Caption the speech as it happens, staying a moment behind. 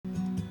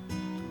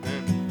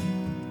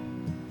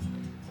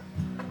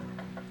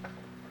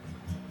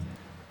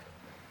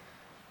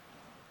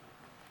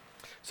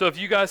So if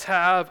you guys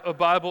have a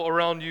Bible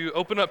around you,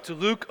 open up to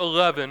Luke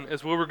 11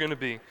 is where we're going to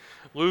be.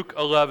 Luke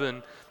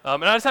 11.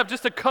 And I just have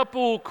just a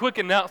couple quick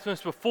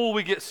announcements before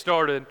we get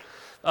started.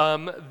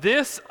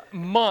 This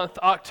month,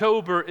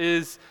 October,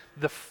 is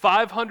the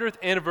 500th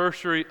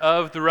anniversary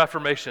of the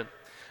Reformation.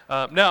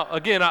 Now,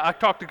 again, I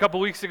talked a couple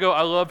weeks ago,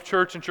 I love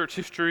church and church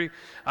history.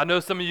 I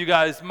know some of you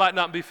guys might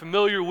not be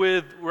familiar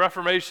with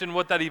Reformation,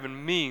 what that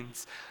even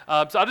means.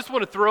 So I just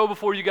want to throw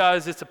before you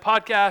guys, it's a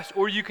podcast,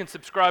 or you can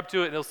subscribe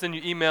to it, and it'll send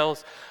you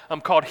emails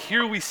called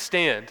Here We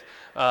Stand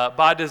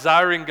by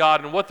Desiring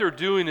God. And what they're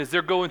doing is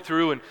they're going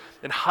through and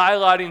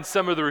highlighting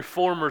some of the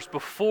reformers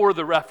before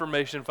the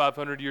Reformation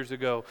 500 years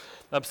ago.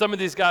 Some of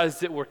these guys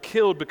that were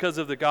killed because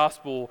of the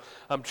gospel,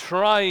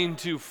 trying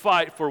to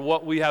fight for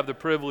what we have the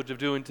privilege of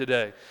doing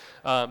today.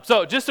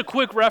 So just a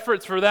quick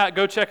reference for that.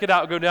 Go check it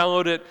out. Go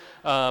download it.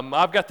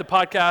 I've got the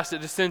podcast.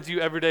 It just sends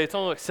you every day. It's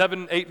only like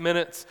 7-8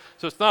 minutes,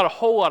 so it's not a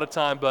whole lot of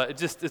time,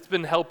 but it's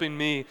been helping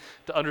me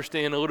to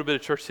understand a little bit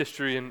of church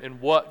history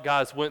and what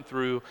guys went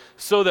through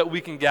so that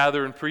we can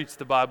gather and preach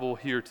the Bible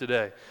here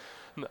today.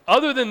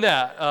 Other than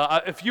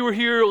that, if you were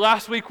here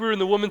last week, we were in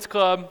the women's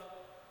club,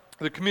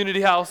 the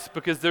community house,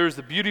 because there's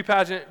a beauty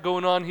pageant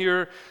going on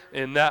here,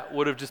 and that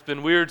would have just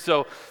been weird.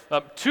 So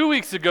 2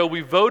 weeks ago, we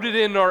voted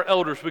in our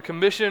elders. We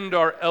commissioned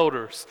our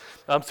elders.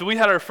 So we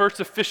had our first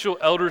official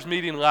elders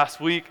meeting last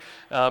week,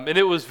 and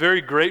it was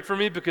very great for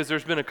me because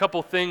there's been a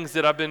couple things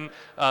that I've been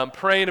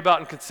praying about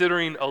and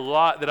considering a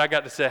lot that I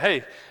got to say,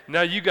 hey,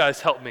 now you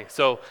guys help me.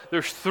 So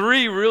there's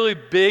 3 really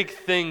big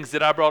things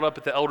that I brought up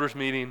at the elders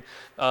meeting.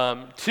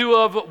 One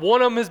of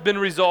them has been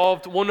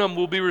resolved. One of them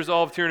will be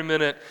resolved here in a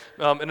minute,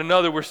 and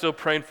another we're still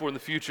praying for in the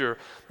future.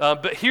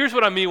 But here's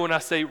what I mean when I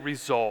say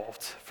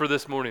resolved for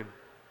this morning.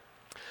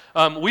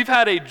 We've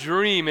had a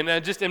dream,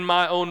 and just in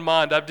my own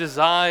mind, I've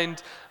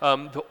designed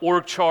the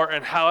org chart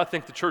and how I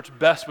think the church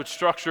best would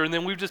structure, and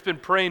then we've just been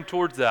praying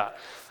towards that.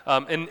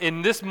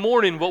 And this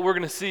morning, what we're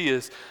going to see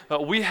is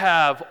we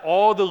have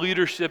all the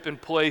leadership in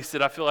place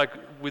that I feel like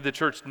the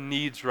church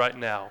needs right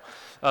now.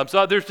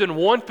 So there's been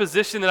one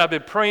position that I've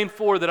been praying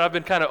for that I've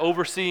been kind of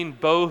overseeing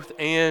both,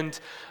 and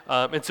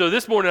so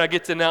this morning I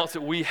get to announce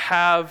that we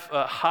have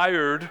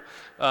hired,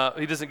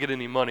 he doesn't get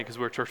any money because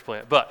we're a church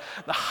plant, but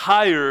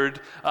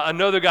hired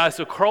another guy.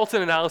 So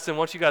Carlton and Allison,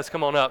 why don't you guys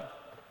come on up?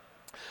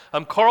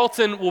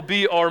 Carlton will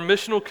be our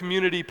missional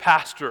community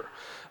pastor.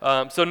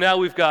 So now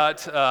we've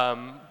got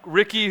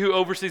Ricky, who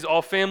oversees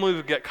all family.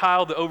 We've got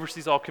Kyle, that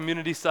oversees all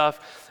community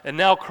stuff. And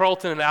now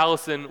Carlton and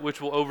Allison, which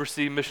will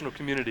oversee missional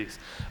communities.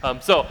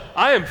 So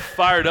I am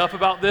fired up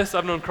about this.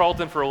 I've known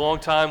Carlton for a long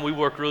time. We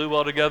work really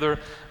well together.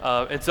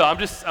 And so I'm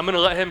going to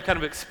let him kind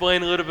of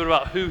explain a little bit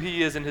about who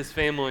he is and his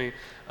family.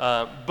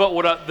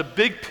 But the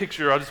big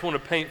picture I just want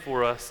to paint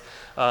for us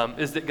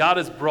is that God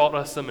has brought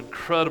us some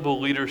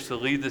incredible leaders to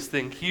lead this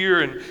thing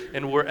here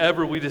and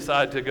wherever we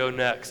decide to go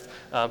next.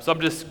 So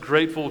I'm just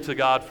grateful to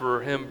God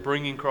for him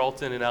bringing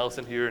Carlton and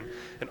Allison here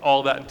and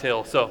all that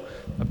entails. So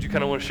do you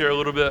kind of want to share a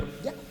little bit?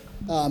 Yeah.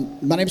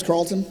 My name's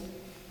Carlton.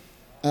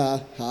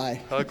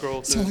 Hi. Hi,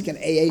 Carlton. Sounds like an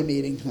AA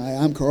meeting. Hi,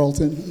 I'm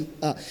Carlton.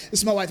 This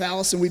is my wife,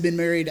 Allison. We've been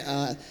married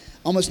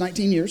almost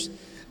 19 years.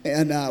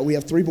 And we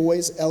have 3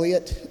 boys.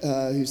 Elliot,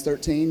 who's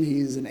 13.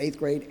 He's in 8th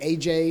grade.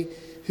 AJ,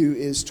 who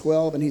is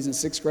 12, and he's in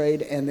 6th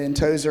grade. And then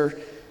Tozer,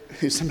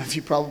 who some of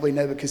you probably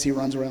know because he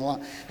runs around a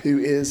lot, who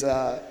is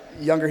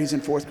younger. He's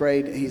in 4th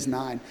grade. He's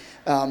 9.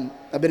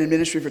 I've been in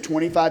ministry for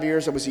 25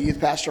 years. I was a youth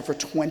pastor for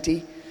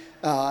 20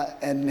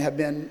 and have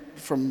been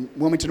from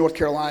Wilmington, North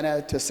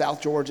Carolina to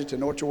South Georgia to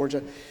North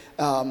Georgia.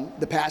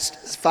 The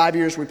past 5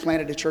 years, we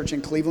planted a church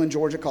in Cleveland,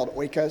 Georgia called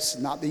Oikos,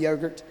 not the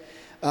yogurt.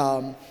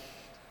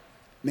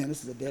 Man,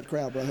 this is a dead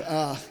crowd, bro.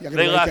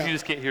 They laugh, you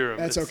just can't hear them.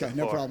 That's okay,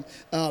 no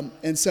problem.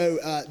 And so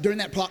during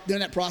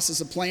that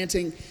process of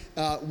planting,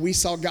 we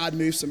saw God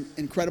move some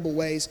incredible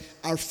ways.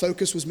 Our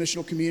focus was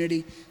missional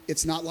community.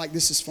 It's not like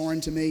this is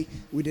foreign to me.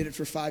 We did it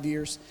for 5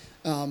 years.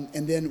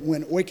 And then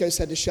when Oikos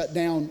had to shut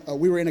down,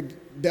 we were in a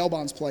bail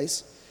bonds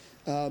place.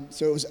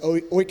 So it was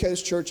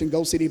Oikos Church and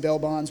Gold City bail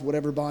bonds,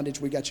 whatever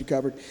bondage, we got you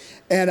covered.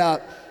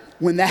 And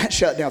when that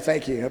shut down,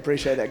 thank you, I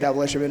appreciate that. God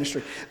bless your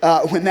ministry.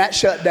 When that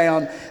shut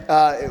down,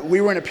 we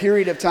were in a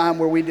period of time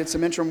where we did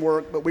some interim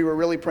work, but we were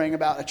really praying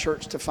about a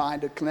church to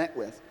find, to connect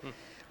with.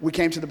 We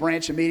came to the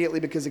branch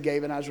immediately because of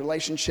Gabe and I's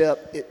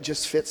relationship. It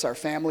just fits our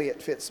family.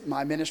 It fits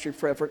my ministry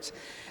preference.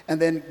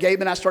 And then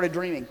Gabe and I started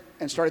dreaming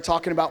and started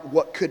talking about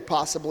what could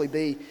possibly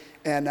be.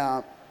 And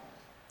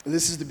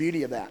this is the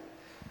beauty of that.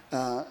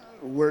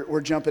 We're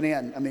jumping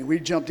in. I mean, we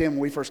jumped in when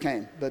we first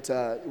came, but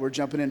we're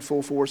jumping in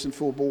full force and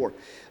full bore.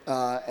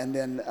 And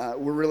then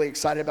we're really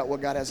excited about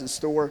what God has in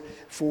store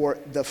for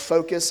the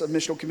focus of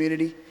missional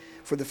community,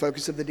 for the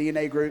focus of the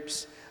DNA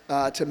groups,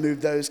 to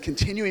move those,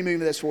 continuing moving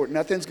those forward.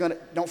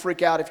 Don't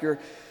freak out if you're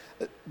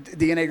a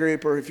DNA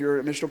group or if you're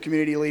a missional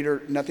community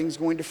leader. Nothing's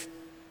going to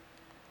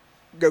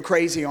go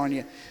crazy on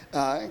you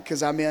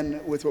because I'm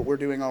in with what we're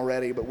doing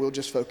already, but we'll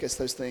just focus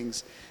those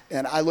things.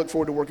 And I look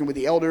forward to working with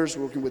the elders,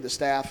 working with the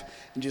staff,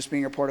 and just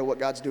being a part of what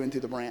God's doing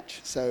through the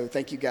branch. So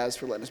thank you guys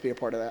for letting us be a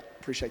part of that.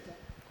 Appreciate that.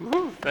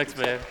 Woo-hoo. Thanks,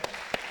 man.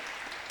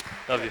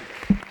 Love you.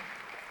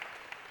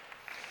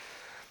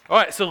 All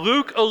right, so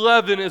Luke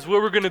 11 is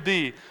where we're going to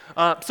be.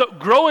 So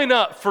growing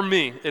up for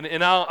me,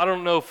 and I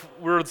don't know if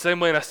we're the same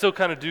way, and I still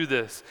kind of do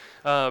this,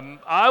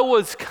 I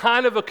was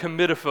kind of a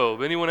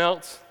committophobe. Anyone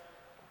else?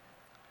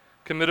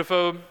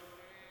 Committophobe?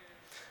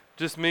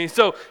 Just me?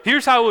 So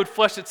here's how it would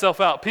flesh itself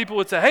out. People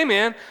would say, hey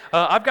man,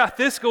 I've got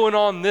this going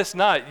on this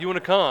night. You want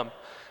to come?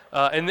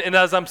 And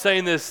as I'm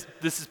saying this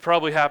has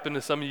probably happened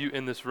to some of you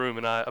in this room,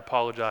 and I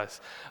apologize.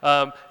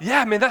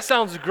 Yeah, man, that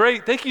sounds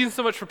great. Thank you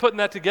so much for putting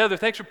that together.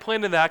 Thanks for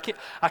planning that.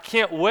 I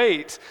can't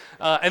wait.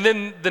 And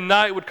then the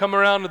night would come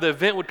around, or the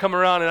event would come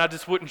around, and I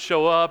just wouldn't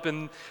show up,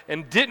 and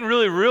didn't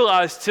really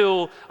realize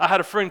till I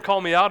had a friend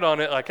call me out on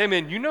it, like, hey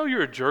man, you know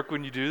you're a jerk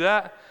when you do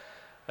that.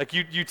 Like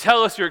you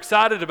tell us you're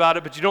excited about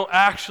it, but you don't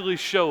actually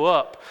show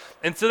up.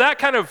 And so that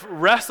kind of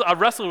I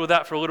wrestled with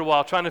that for a little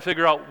while, trying to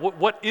figure out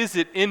what is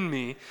it in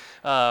me.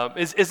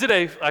 Is it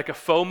like a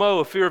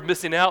FOMO, a fear of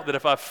missing out, that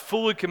if I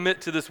fully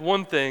commit to this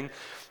one thing,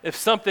 if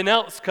something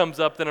else comes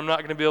up, then I'm not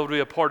going to be able to be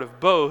a part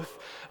of both?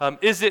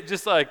 Is it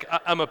just like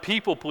I'm a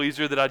people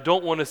pleaser that I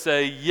don't want to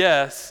say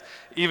yes,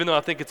 even though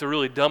I think it's a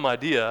really dumb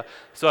idea?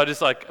 So I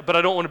just but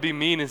I don't want to be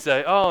mean and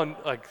say, oh,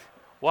 like,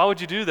 why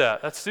would you do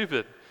that? That's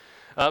stupid.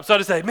 So I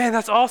just say, man,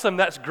 that's awesome,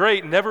 that's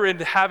great, never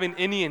into having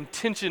any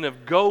intention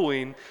of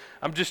going.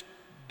 I'm just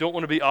don't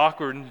want to be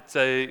awkward and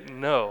say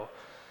no.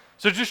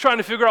 So just trying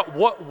to figure out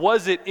what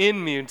was it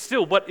in me, and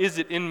still what is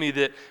it in me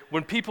that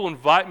when people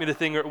invite me to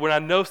things, or when I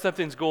know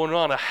something's going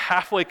on, I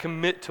halfway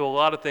commit to a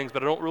lot of things,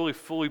 but I don't really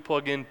fully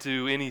plug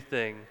into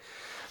anything.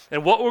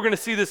 And what we're going to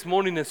see this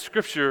morning in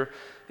Scripture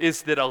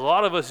is that a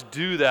lot of us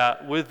do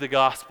that with the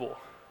gospel.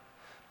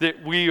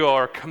 That we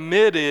are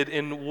committed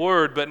in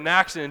word, but in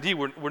action and deed,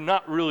 we're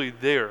not really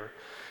there.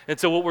 And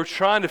so what we're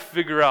trying to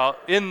figure out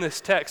in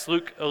this text,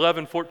 Luke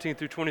 11, 14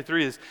 through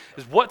 23, is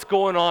what's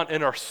going on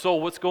in our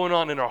soul, what's going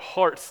on in our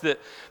hearts that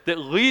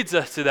leads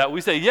us to that.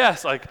 We say,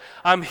 yes, like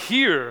I'm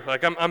here,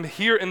 like I'm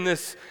here in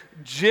this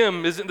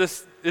gym. Isn't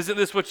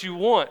this what you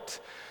want?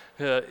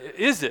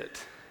 Is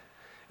it?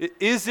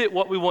 Is it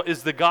what we want?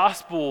 Is the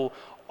gospel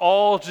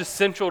all just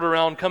centered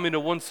around coming to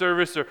one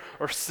service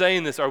or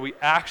saying this? Are we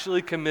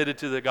actually committed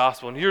to the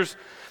gospel? And here's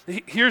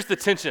the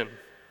tension.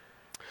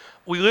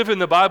 We live in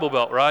the Bible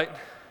Belt, right?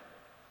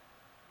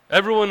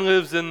 Everyone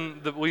lives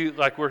in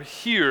we're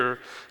here.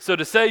 So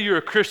to say you're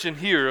a Christian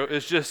here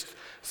is just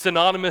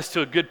synonymous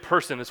to a good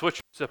person. It's what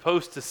you're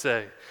supposed to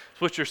say. It's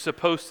what you're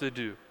supposed to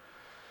do.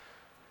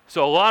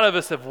 So a lot of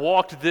us have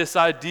walked this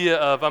idea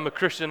of I'm a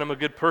Christian, I'm a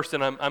good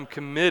person, I'm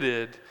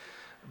committed,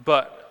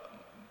 but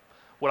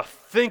what I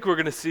think we're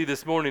going to see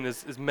this morning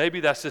is maybe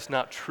that's just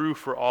not true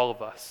for all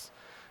of us.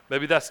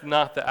 Maybe that's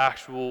not the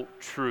actual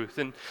truth.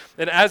 And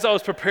as I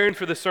was preparing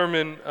for the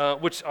sermon,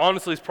 which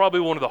honestly is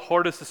probably one of the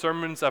hardest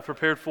sermons I've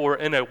prepared for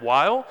in a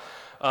while,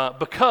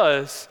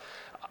 because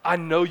I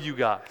know you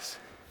guys.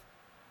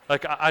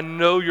 Like, I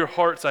know your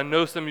hearts, I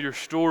know some of your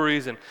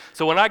stories, and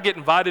so when I get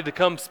invited to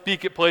come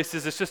speak at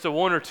places, it's just a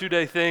 1 or 2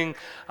 day thing.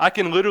 I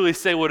can literally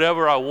say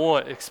whatever I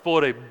want,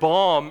 explode a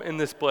bomb in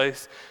this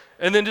place,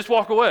 and then just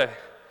walk away.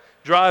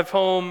 Drive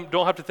home,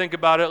 don't have to think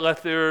about it,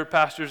 let their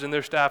pastors and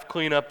their staff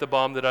clean up the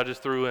bomb that I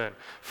just threw in.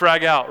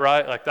 Frag out,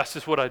 right? Like, that's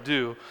just what I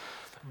do.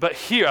 But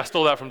here, I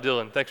stole that from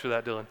Dylan. Thanks for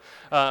that, Dylan.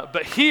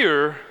 But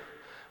here,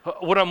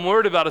 what I'm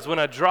worried about is when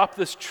I drop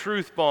this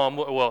truth bomb,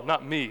 well,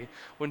 not me,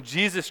 when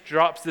Jesus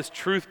drops this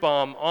truth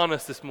bomb on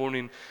us this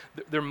morning,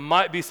 there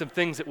might be some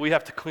things that we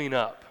have to clean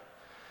up.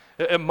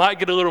 It might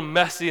get a little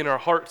messy in our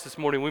hearts this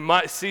morning. We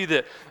might see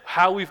that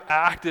how we've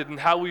acted and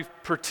how we've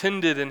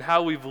pretended and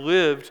how we've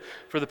lived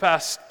for the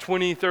past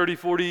 20, 30,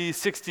 40,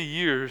 60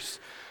 years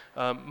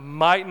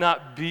might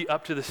not be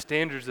up to the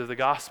standards of the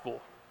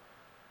gospel.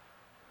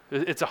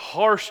 It's a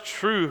harsh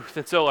truth.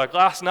 And so like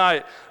last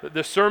night,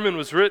 the sermon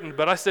was written,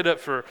 but I stayed up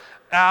for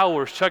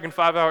hours chugging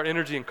 5-hour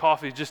energy and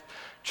coffee, just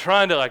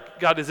trying to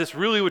God, is this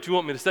really what you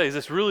want me to say? Is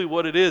this really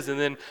what it is? And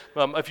then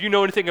if you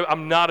know anything,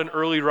 I'm not an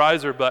early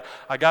riser, but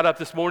I got up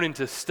this morning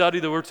to study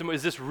the word.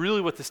 Is this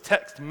really what this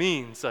text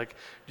means? Like,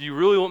 do you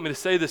really want me to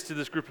say this to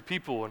this group of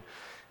people? And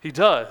he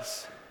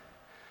does.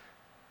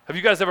 Have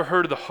you guys ever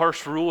heard of the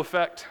harsh rule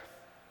effect?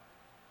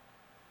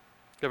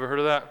 You ever heard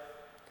of that?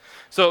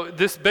 So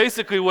this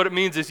basically what it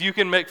means is you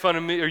can make fun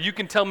of me, or you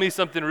can tell me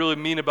something really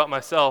mean about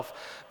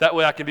myself. That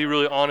way I can be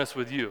really honest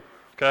with you,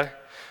 okay?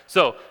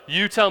 So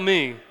you tell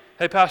me,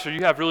 hey, Pastor,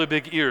 you have really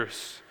big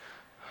ears.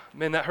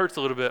 Man, that hurts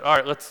a little bit. All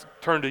right, let's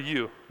turn to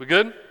you. We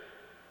good?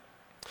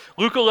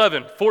 Luke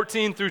 11,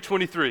 14 through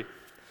 23.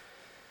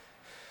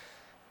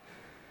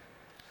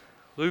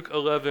 Luke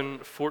 11,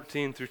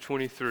 14 through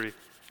 23.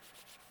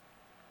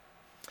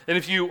 And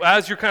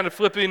as you're kind of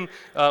flipping,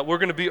 we're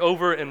going to be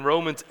over in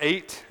Romans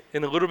 8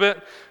 in a little bit,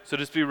 so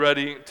just be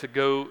ready to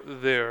go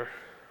there.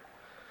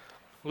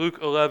 Luke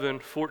 11,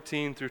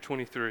 14 through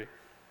 23.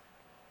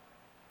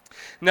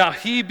 Now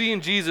he,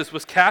 being Jesus,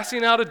 was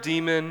casting out a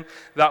demon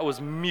that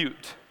was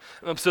mute.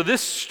 So this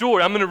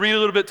story, I'm going to read a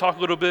little bit, talk a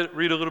little bit,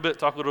 read a little bit,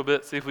 talk a little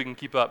bit, see if we can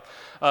keep up.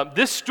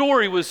 This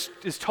story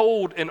is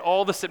told in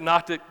all the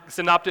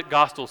synoptic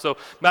gospels. So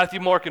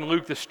Matthew, Mark, and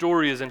Luke, the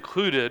story is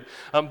included.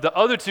 The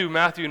other two,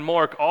 Matthew and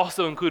Mark,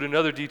 also include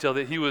another detail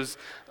that he was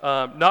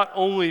not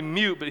only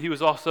mute, but he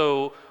was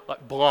also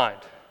blind.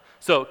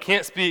 So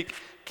can't speak,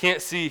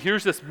 can't see.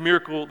 Here's this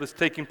miracle that's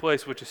taking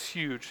place, which is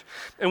huge.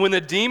 And when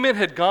the demon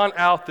had gone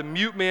out, the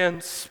mute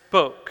man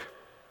spoke.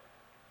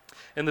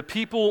 And the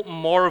people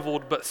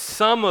marveled, but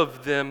some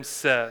of them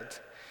said,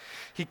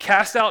 "He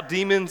cast out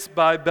demons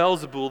by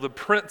Beelzebul, the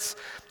prince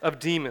of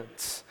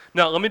demons."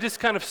 Now, let me just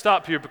kind of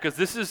stop here because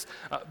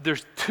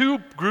there's two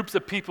groups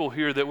of people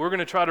here that we're going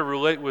to try to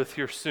relate with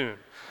here soon.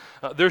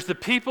 There's the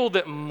people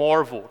that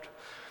marveled.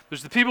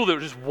 There's the people that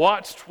just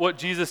watched what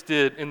Jesus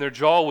did, and their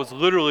jaw was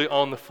literally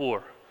on the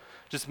floor.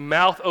 Just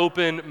mouth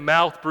open,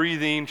 mouth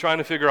breathing, trying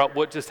to figure out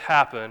what just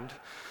happened.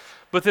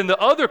 But then the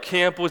other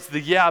camp was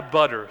the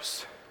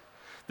yeah-butters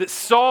that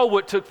saw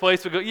what took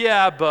place would go,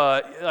 yeah,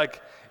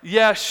 but,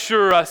 yeah,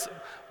 sure,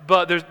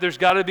 but there's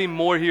got to be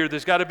more here.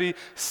 There's got to be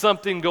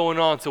something going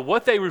on. So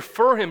what they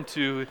refer him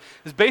to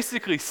is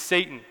basically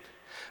Satan.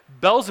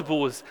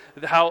 Beelzebul is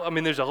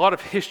there's a lot of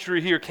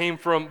history here, came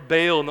from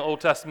Baal in the Old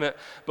Testament,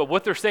 but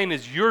what they're saying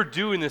is you're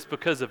doing this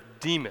because of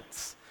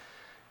demons.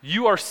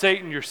 You are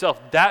Satan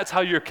yourself. That's how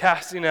you're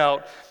casting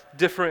out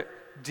different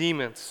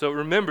demons. So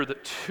remember the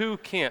two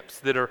camps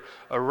that are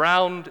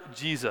around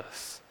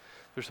Jesus.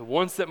 There's the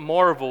ones that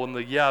marvel and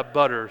the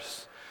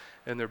yeah-butters,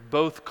 and they're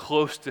both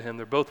close to him.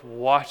 They're both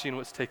watching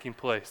what's taking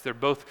place. They're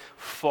both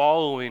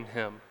following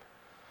him.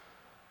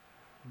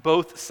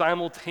 Both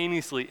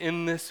simultaneously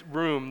in this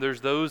room,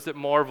 there's those that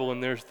marvel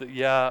and there's the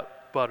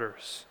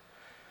yeah-butters.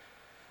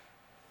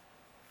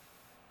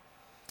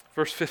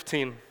 Verse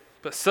 15,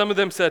 but some of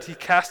them said, "He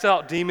cast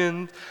out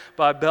demons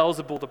by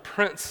Beelzebul, the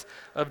prince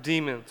of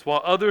demons,"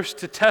 while others,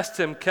 to test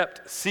him,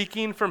 kept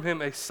seeking from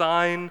him a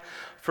sign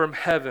from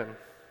heaven.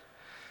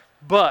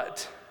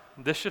 But,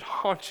 this should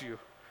haunt you,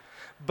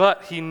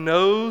 but he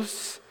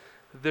knows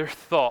their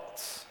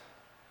thoughts.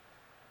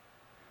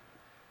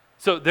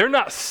 So they're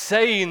not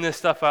saying this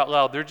stuff out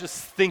loud, they're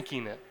just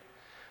thinking it.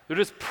 They're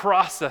just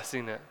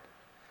processing it.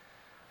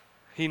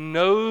 He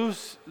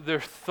knows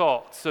their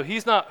thoughts. So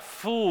he's not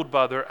fooled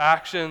by their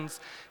actions.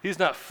 He's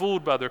not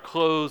fooled by their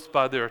clothes,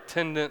 by their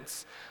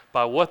attendance,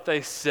 by what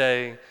they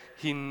say.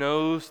 He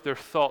knows their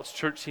thoughts.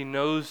 Church, he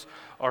knows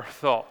our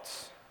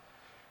thoughts.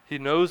 He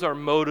knows our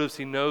motives.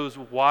 He knows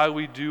why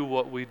we do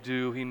what we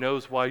do. He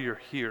knows why you're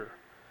here.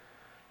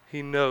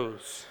 He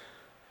knows.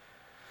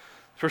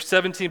 Verse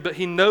 17, but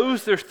he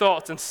knows their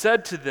thoughts and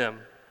said to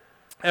them,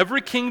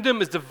 "Every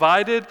kingdom is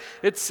divided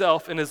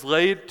itself and is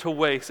laid to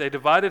waste. A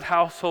divided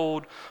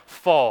household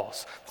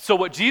falls." So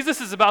what Jesus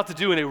is about to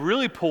do in a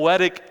really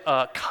poetic,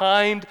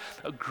 kind,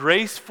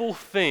 graceful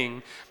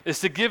thing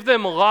is to give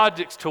them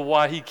logics to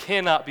why he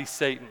cannot be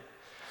Satan.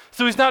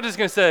 So he's not just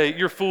going to say,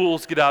 "You're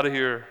fools, get out of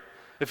here.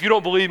 If you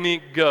don't believe me,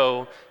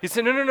 go." He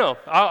said, no.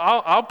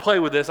 I'll play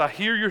with this. I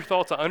hear your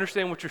thoughts. I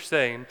understand what you're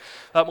saying.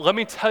 Let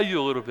me tell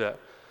you a little bit.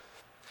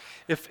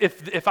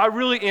 If I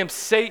really am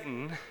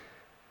Satan,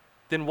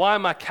 then why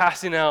am I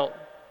casting out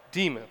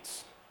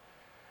demons?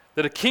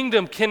 That a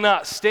kingdom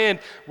cannot stand,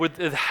 where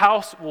the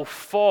house will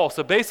fall.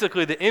 So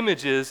basically the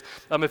image is,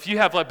 if you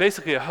have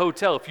basically a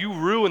hotel, if you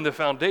ruin the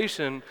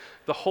foundation,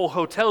 the whole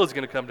hotel is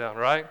going to come down,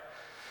 right?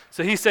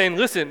 So he's saying,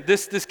 listen,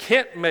 this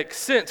can't make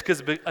sense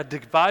because a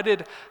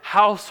divided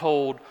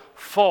household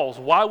falls.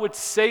 Why would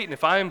Satan,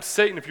 if I am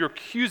Satan, if you're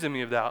accusing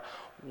me of that,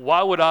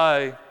 why would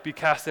I be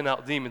casting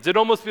out demons? It'd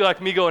almost be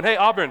like me going, "Hey,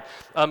 Auburn,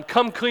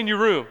 come clean your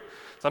room."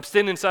 So I'm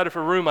standing inside of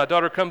her room. My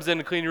daughter comes in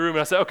to clean your room,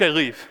 and I say, "Okay,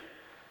 leave."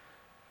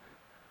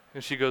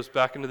 And she goes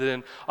back into the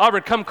den.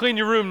 "Auburn, come clean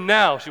your room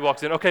now." She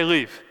walks in. "Okay,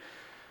 leave."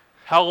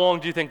 How long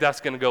do you think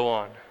that's going to go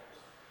on?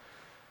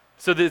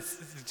 So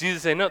Jesus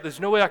is saying, no,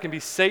 there's no way I can be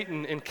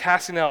Satan in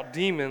casting out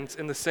demons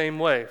in the same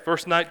way.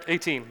 Verse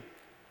 18.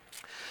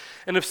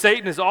 And if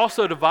Satan is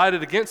also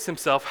divided against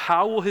himself,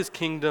 how will his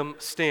kingdom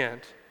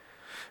stand?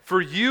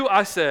 For you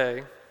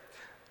say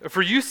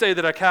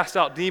that I cast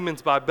out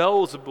demons by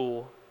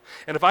Beelzebul.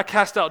 And if I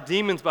cast out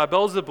demons by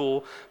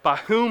Beelzebul, by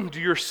whom do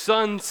your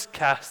sons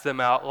cast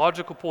them out?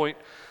 Logical point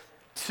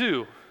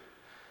 2.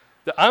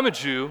 That I'm a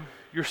Jew,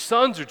 your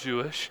sons are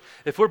Jewish.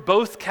 If we're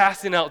both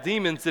casting out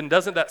demons, then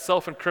doesn't that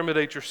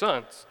self-incriminate your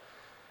sons?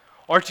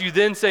 Aren't you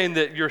then saying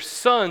that your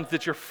sons,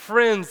 that your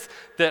friends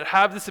that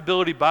have this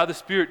ability by the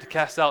Spirit to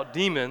cast out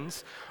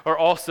demons are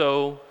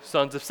also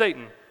sons of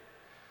Satan?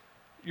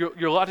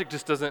 Your logic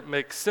just doesn't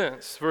make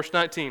sense. Verse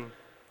 19.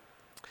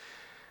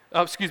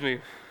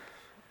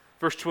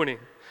 Verse 20.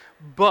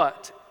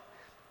 But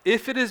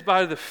if it is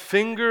by the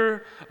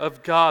finger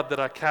of God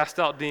that I cast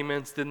out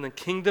demons, then the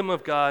kingdom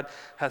of God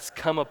has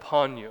come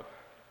upon you.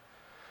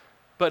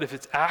 But if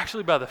it's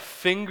actually by the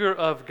finger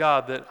of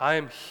God that I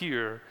am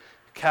here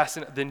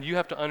casting, then you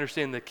have to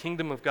understand the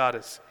kingdom of God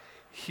is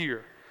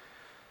here.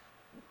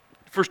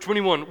 Verse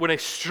 21, when a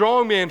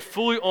strong man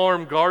fully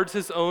armed guards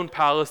his own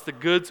palace, the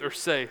goods are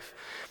safe.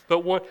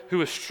 But one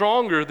who is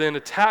stronger then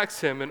attacks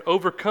him and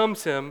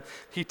overcomes him.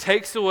 He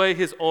takes away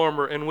his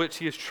armor in which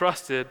he is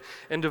trusted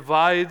and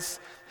divides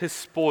his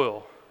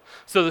spoil.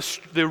 So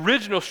the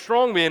original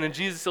strong man in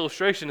Jesus'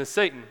 illustration is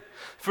Satan.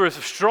 For if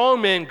a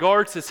strong man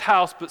guards his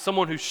house, but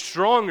someone who's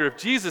stronger, if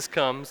Jesus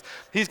comes,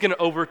 he's going to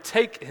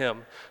overtake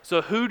him.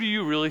 So who do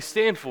you really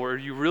stand for? Are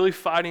you really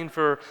fighting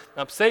for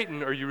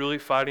Satan, or are you really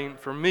fighting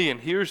for me? And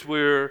here's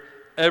where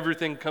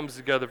everything comes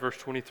together, verse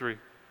 23.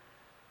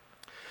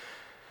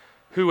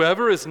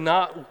 Whoever is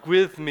not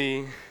with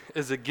me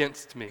is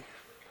against me.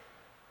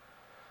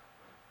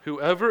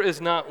 Whoever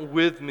is not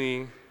with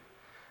me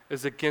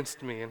is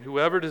against me, and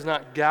whoever does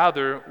not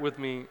gather with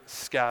me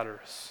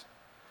scatters.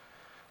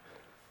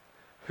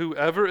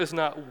 Whoever is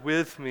not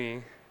with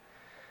me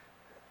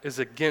is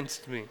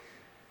against me.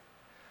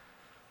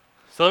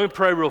 So let me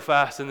pray real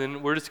fast, and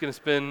then we're just going to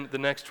spend the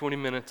next 20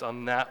 minutes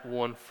on that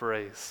one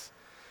phrase.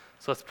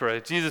 So let's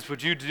pray. Jesus,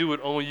 would you do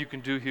what only you can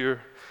do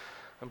here?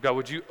 God,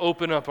 would you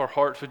open up our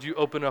hearts? Would you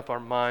open up our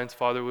minds,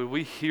 Father? Would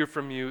we hear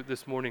from you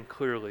this morning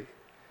clearly?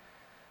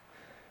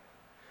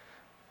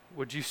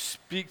 Would you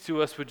speak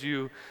to us? Would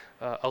you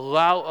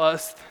allow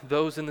us,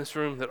 those in this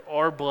room that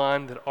are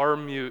blind, that are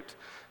mute,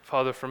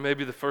 Father, for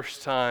maybe the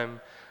first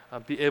time,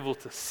 be able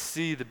to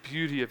see the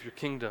beauty of your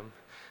kingdom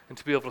and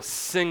to be able to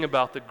sing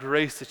about the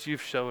grace that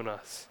you've shown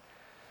us.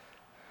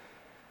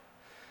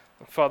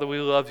 Father, we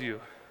love you.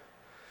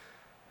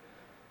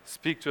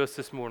 Speak to us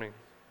this morning.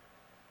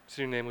 It's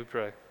in your name we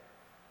pray.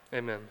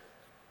 Amen.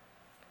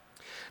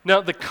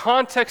 Now, the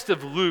context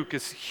of Luke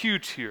is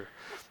huge here.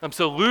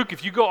 So Luke,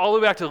 if you go all the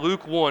way back to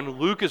Luke 1,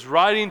 Luke is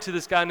writing to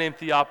this guy named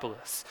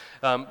Theophilus.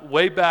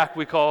 Way back,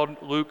 we called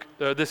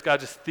this guy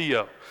just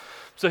Theo.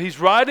 So he's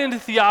writing to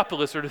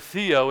Theophilus, or to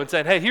Theo, and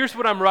saying, hey, here's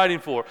what I'm writing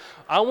for.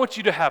 I want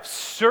you to have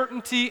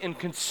certainty in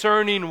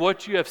concerning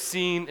what you have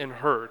seen and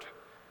heard.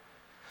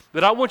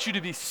 That I want you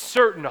to be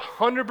certain,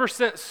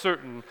 100%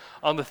 certain,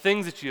 on the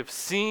things that you have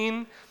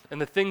seen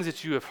and the things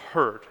that you have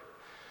heard.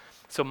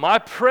 So my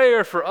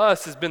prayer for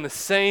us has been the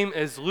same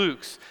as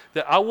Luke's,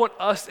 that I want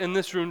us in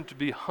this room to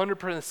be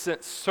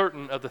 100%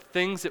 certain of the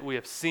things that we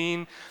have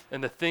seen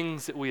and the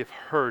things that we have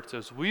heard. So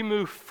as we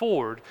move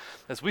forward,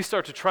 as we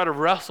start to try to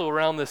wrestle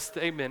around this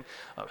statement,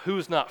 who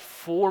is not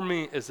for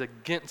me is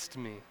against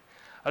me,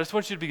 I just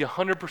want you to be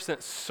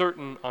 100%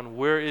 certain on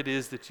where it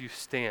is that you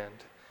stand.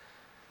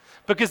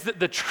 Because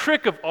the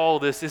trick of all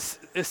this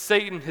is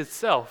Satan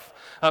himself.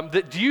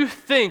 Do you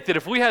think that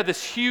if we had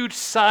this huge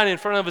sign in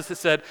front of us that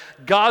said,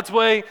 God's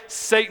way,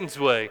 Satan's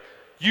way,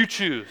 you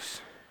choose,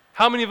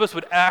 how many of us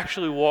would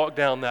actually walk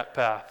down that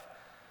path?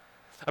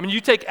 I mean, you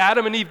take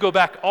Adam and Eve, go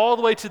back all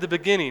the way to the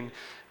beginning.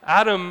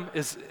 Adam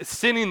is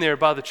sitting there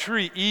by the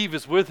tree, Eve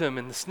is with him,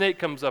 and the snake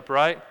comes up,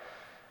 right?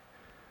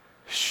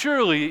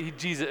 Surely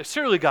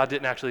God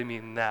didn't actually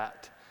mean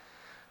that.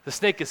 The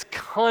snake is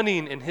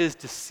cunning in his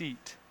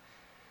deceit.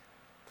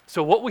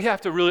 So what we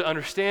have to really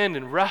understand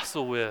and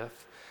wrestle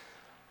with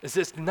is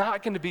it's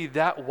not going to be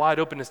that wide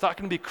open. It's not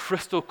going to be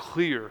crystal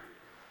clear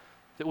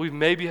that we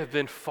maybe have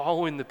been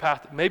following the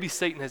path. Maybe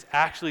Satan has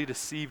actually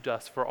deceived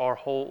us for our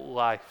whole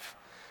life.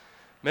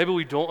 Maybe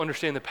we don't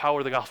understand the power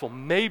of the gospel.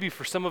 Maybe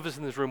for some of us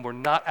in this room, we're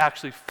not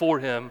actually for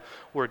him,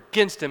 we're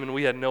against him, and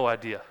we had no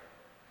idea.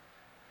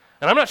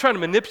 And I'm not trying to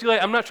manipulate.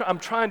 I'm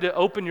trying to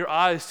open your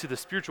eyes to the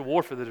spiritual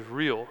warfare that is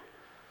real.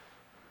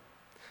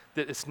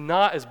 That it's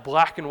not as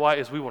black and white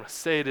as we want to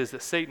say it is,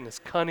 that Satan is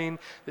cunning,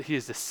 that he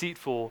is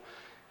deceitful,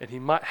 and he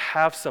might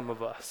have some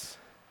of us.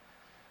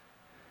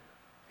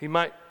 He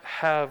might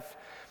have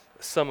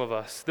some of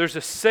us. There's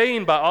a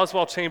saying by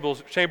Oswald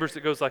Chambers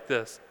that goes like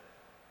this.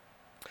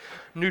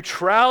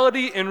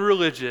 Neutrality in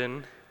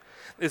religion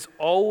is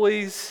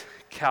always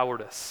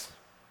cowardice.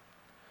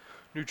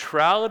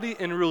 Neutrality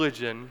in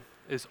religion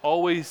is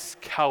always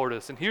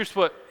cowardice. And here's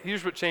what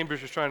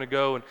Chambers is trying to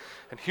go,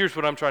 and here's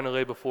what I'm trying to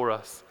lay before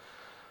us.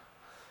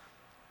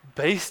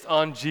 Based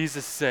on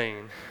Jesus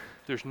saying,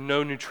 there's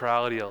no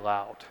neutrality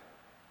allowed.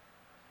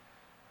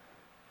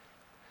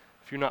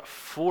 If you're not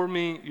for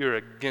me, you're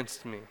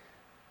against me.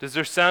 Does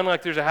there sound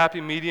like there's a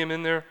happy medium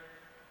in there?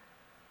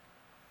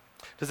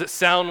 Does it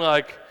sound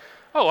like,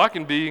 oh, I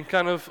can be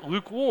kind of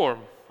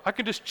lukewarm. I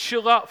can just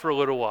chill out for a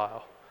little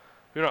while.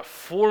 If you're not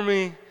for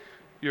me,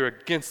 you're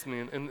against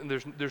me. And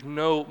there's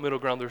no middle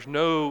ground. There's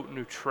no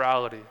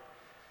neutrality.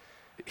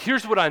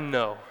 Here's what I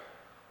know.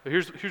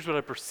 Here's what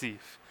I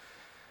perceive.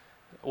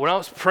 When I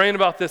was praying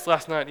about this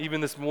last night, even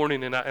this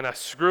morning, and I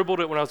scribbled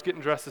it when I was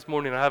getting dressed this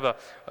morning. I have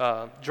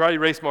a dry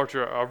erase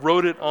marker. I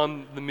wrote it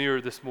on the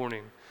mirror this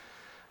morning.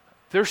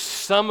 There's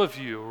some of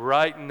you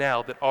right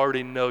now that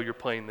already know you're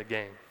playing the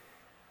game.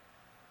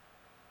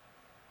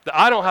 That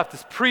I don't have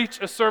to preach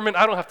a sermon.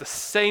 I don't have to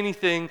say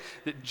anything.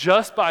 That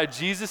just by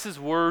Jesus'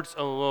 words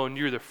alone,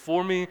 you're either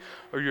for me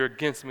or you're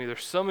against me.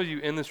 There's some of you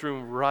in this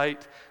room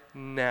right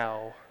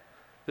now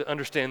that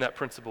understand that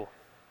principle.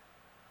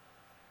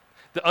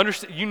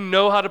 You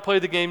know how to play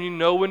the game. You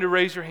know when to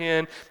raise your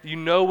hand. You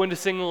know when to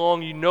sing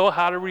along. You know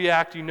how to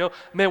react. You know,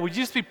 man, would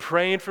you just be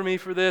praying for me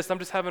for this? I'm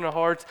just having a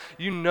heart.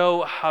 You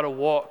know how to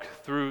walk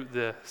through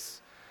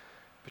this.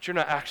 but you're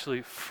not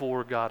actually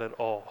for God at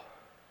all.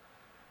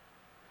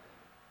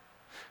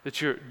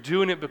 That you're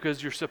doing it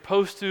because you're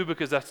supposed to,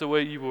 because that's the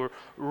way you were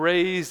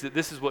raised, that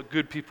this is what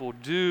good people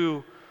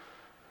do.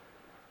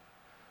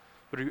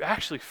 But are you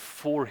actually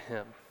for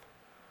him?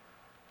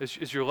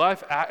 Is your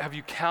life, have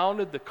you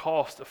counted the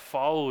cost of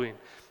following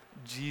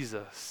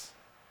Jesus?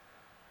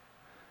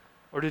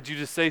 Or did you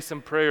just say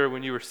some prayer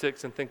when you were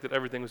 6 and think that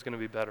everything was going to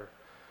be better?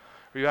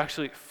 Are you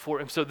actually for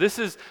him? So this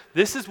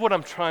is what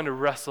I'm trying to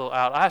wrestle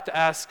out. I have to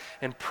ask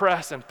and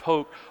press and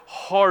poke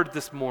hard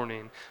this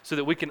morning so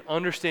that we can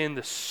understand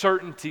the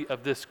certainty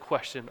of this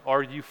question.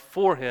 Are you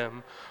for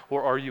him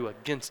or are you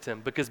against him?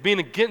 Because being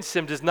against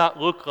him does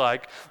not look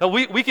like, now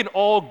we can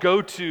all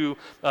go to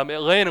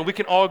Atlanta, we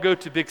can all go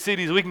to big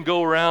cities, we can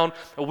go around,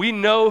 we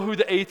know who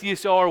the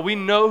atheists are, we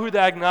know who the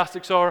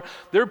agnostics are.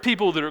 There are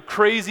people that are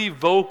crazy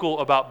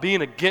vocal about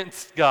being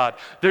against God.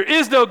 There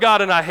is no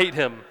God and I hate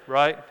him,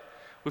 right?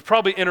 We've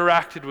probably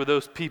interacted with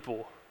those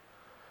people.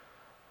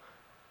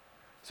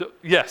 So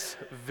yes,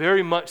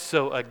 very much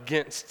so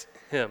against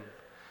him.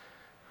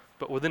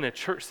 But within a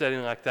church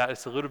setting like that,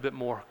 it's a little bit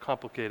more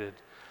complicated.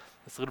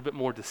 It's a little bit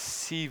more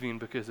deceiving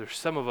because there's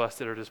some of us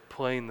that are just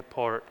playing the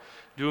part,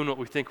 doing what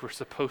we think we're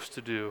supposed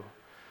to do.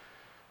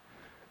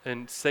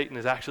 And Satan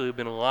has actually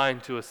been lying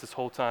to us this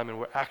whole time, and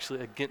we're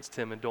actually against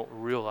him and don't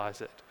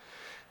realize it.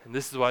 And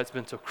this is why it's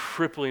been so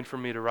crippling for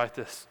me to write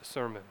this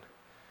sermon.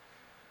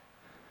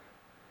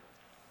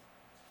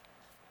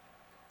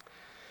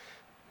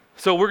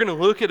 So we're going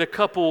to look at a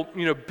couple,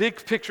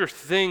 big picture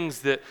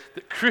things that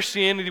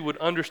Christianity would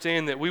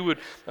understand, that we would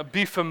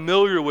be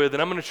familiar with.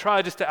 And I'm going to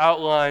try just to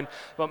outline,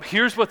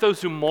 here's what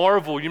those who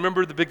marvel. You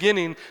remember at the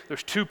beginning,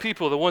 there's two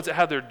people, the ones that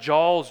have their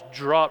jaws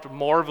dropped,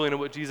 marveling at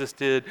what Jesus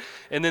did.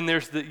 And then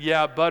there's the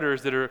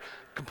butters that are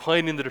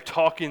complaining, that are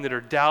talking, that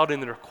are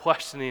doubting, that are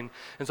questioning.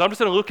 And so I'm just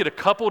going to look at a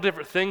couple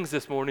different things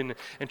this morning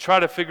and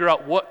try to figure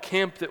out what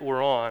camp that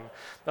we're on.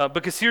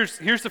 Because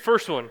here's the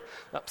first one,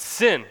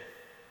 sin.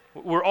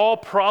 We're all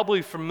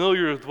probably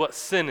familiar with what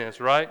sin is,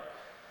 right?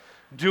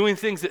 Doing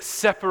things that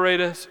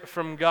separate us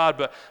from God,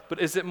 but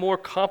is it more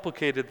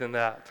complicated than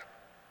that?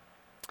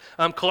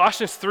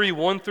 Colossians 3,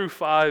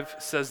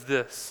 1-5 says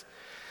this: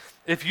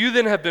 "If you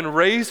then have been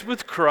raised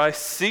with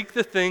Christ, seek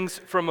the things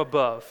from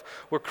above,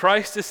 where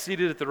Christ is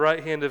seated at the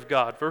right hand of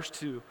God." Verse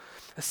 2,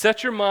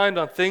 "Set your mind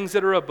on things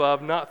that are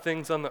above, not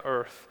things on the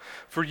earth.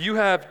 For you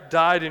have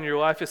died, and your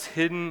life is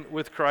hidden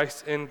with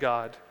Christ in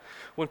God.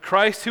 When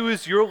Christ, who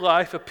is your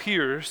life,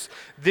 appears,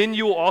 then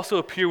you will also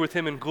appear with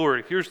him in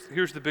glory."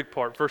 Here's the big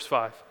part, verse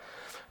 5.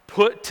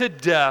 "Put to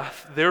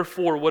death,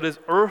 therefore, what is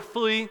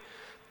earthly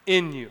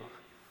in you."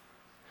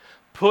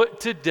 Put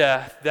to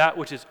death that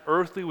which is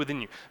earthly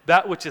within you.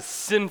 That which is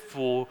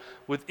sinful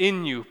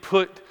within you,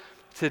 put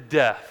to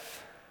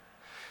death.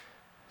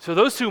 So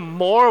those who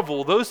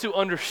marvel, those who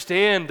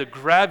understand the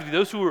gravity,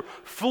 those who are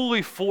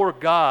fully for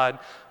God,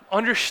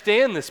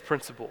 understand this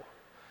principle.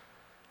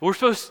 We're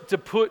supposed to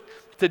put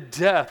to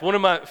death. One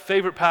of my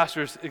favorite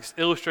pastors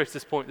illustrates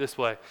this point this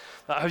way.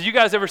 Have you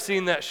guys ever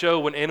seen that show,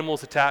 When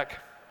Animals Attack?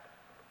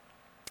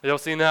 Y'all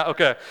seen that?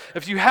 Okay.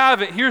 If you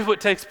haven't, here's what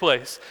takes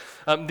place.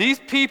 These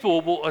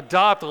people will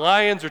adopt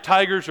lions or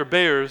tigers or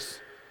bears.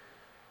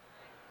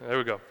 There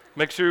we go.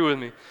 Make sure you're with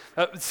me.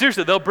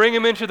 Seriously, they'll bring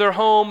them into their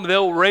home.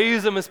 They'll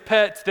raise them as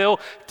pets. They'll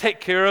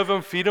take care of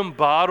them, feed them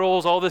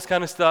bottles, all this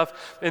kind of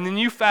stuff. And then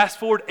you fast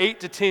forward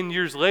 8 to 10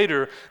 years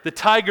later, the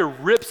tiger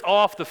rips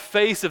off the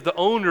face of the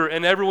owner,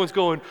 and everyone's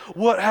going,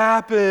 "What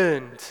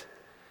happened?"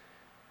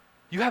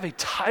 You have a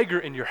tiger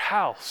in your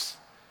house.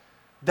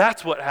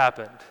 That's what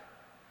happened.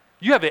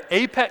 You have an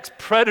apex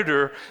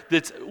predator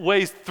that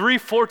weighs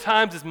 3-4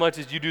 times as much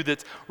as you do,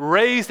 that's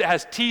raised, that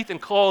has teeth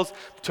and claws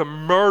to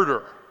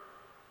murder.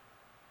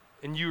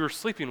 And you are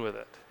sleeping with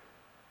it.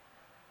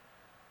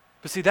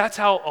 But see, that's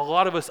how a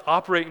lot of us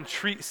operate and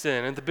treat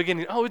sin. At the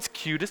beginning, oh, it's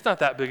cute, it's not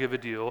that big of a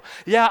deal.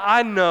 Yeah,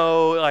 I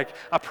know,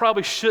 I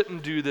probably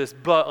shouldn't do this,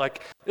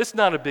 but it's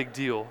not a big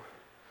deal.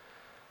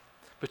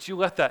 But you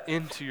let that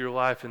into your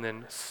life, and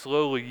then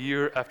slowly,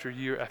 year after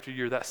year after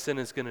year, that sin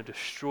is going to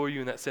destroy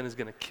you, and that sin is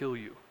going to kill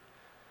you.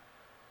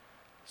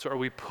 So are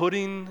we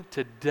putting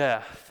to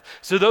death?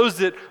 So those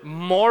that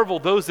marvel,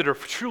 those that are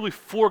truly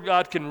for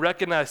God, can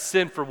recognize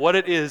sin for what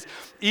it is,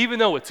 even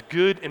though it's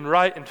good and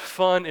right and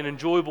fun and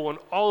enjoyable and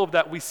all of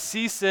that. We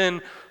see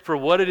sin for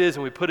what it is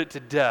and we put it to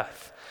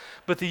death.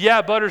 But the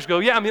butters go,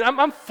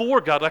 I'm for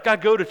God. I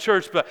go to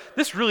church, but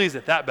this really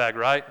isn't that bad,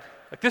 right?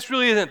 This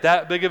really isn't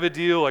that big of a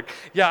deal.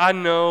 I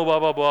know, blah,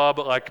 blah, blah,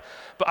 but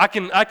I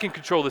can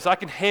control this. I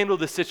can handle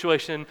this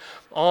situation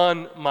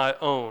on my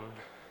own.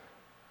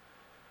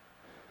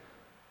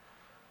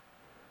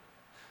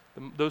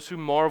 Those who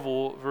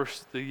marvel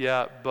versus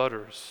the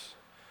butters.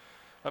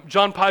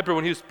 John Piper,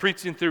 when he was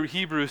preaching through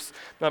Hebrews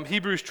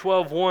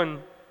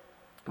 12:1,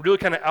 really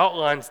kind of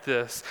outlines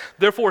this.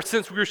 "Therefore,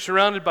 since we are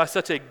surrounded by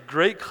such a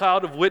great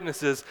cloud of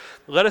witnesses,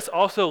 let us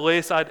also lay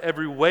aside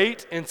every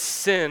weight and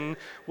sin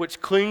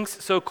which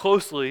clings so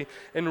closely,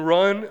 and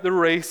run the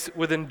race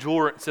with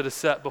endurance that is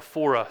set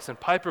before us." And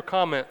Piper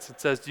comments and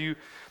says, do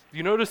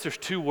you notice there's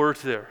 2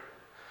 words there?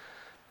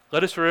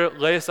 Let us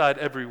lay aside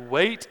every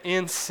weight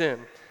and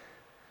sin.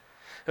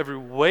 Every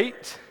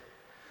weight.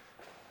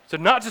 So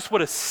not just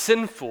what is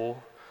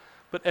sinful,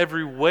 but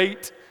every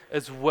weight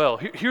as well.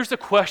 Here's the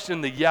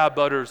question the yeah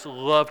butters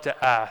love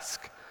to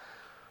ask.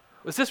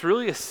 Is this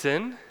really a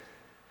sin?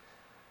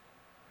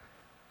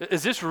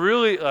 Is this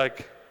really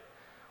like,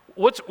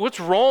 what's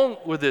wrong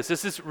with this?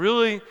 Is this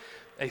really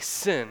a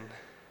sin?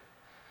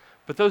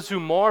 But those who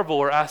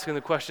marvel are asking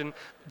the question,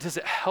 does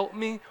it help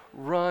me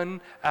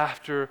run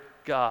after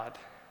God?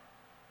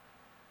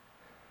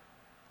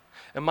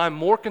 Am I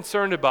more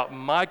concerned about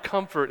my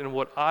comfort and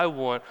what I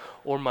want,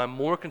 or am I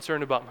more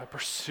concerned about my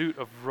pursuit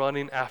of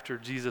running after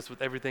Jesus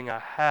with everything I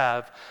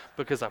have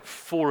because I'm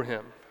for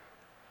him?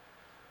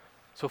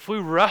 So if we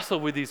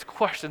wrestle with these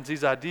questions,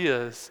 these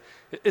ideas,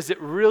 is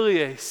it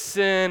really a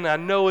sin? I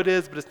know it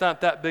is, but it's not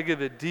that big of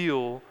a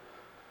deal.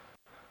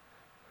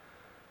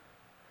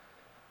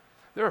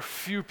 There are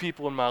few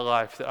people in my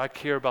life that I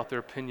care about their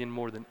opinion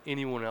more than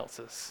anyone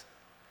else's.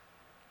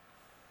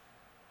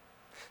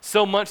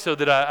 So much so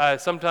that I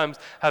sometimes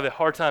have a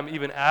hard time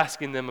even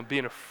asking them and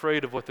being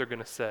afraid of what they're going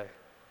to say.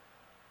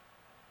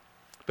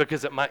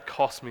 Because it might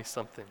cost me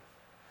something.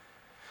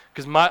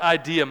 Because my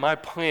idea, my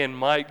plan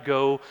might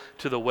go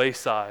to the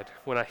wayside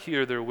when I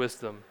hear their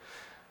wisdom.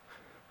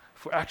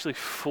 If we're actually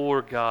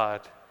for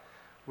God,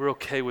 we're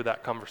okay with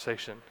that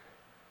conversation.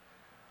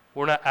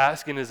 We're not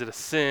asking, is it a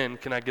sin?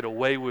 Can I get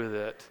away with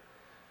it?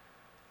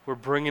 We're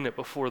bringing it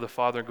before the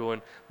Father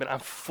going, man, I'm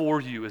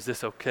for you. Is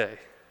this okay?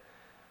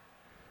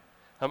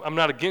 I'm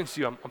not against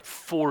you. I'm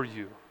for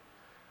you.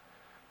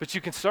 But you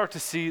can start to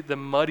see the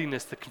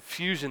muddiness, the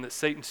confusion that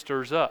Satan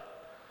stirs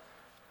up.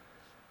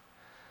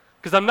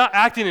 Because I'm not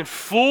acting in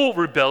full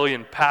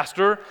rebellion,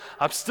 Pastor.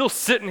 I'm still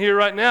sitting here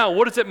right now.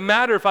 What does it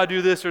matter if I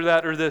do this or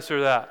that or this or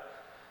that?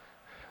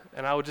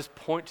 And I would just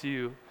point to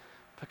you,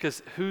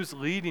 because who's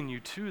leading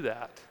you to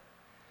that?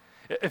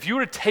 If you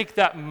were to take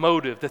that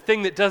motive, the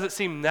thing that doesn't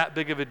seem that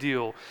big of a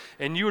deal,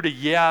 and you were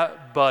to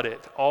but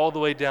it all the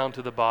way down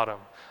to the bottom.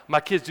 My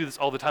kids do this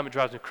all the time. It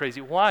drives me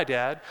crazy. Why,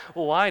 Dad?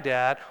 Well, why,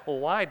 Dad? Well,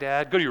 why,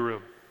 Dad? Go to your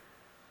room.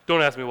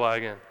 Don't ask me why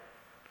again.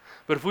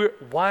 But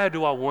why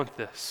do I want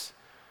this?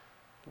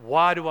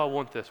 Why do I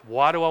want this?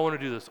 Why do I want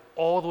to do this?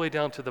 All the way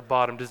down to the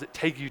bottom. Does it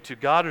take you to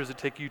God, or does it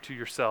take you to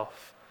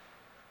yourself?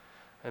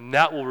 And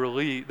that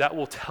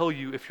will tell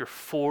you if you're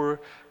for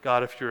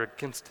God, if you're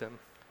against him.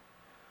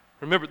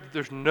 Remember,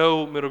 there's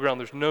no middle ground.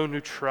 There's no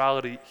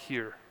neutrality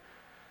here.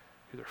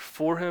 Either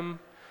for him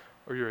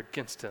or you're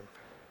against him.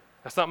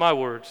 That's not my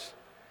words.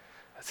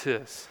 That's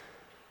his.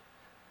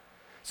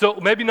 So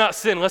maybe not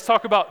sin. Let's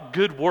talk about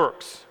good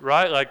works,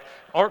 right? Like,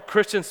 aren't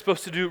Christians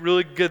supposed to do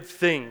really good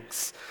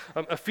things?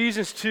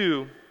 Ephesians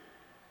 2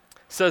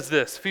 says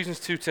this, Ephesians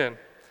 2:10.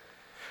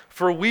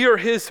 For we are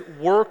his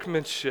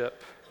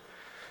workmanship,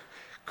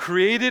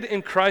 created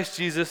in Christ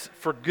Jesus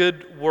for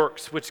good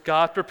works, which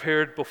God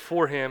prepared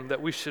beforehand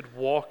that we should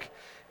walk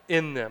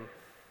in them.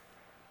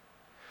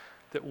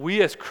 That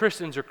we as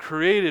Christians are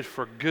created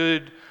for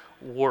good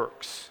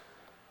works.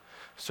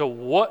 So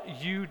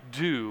what you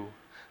do,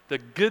 the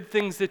good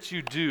things that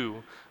you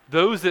do,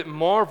 those that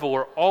marvel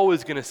are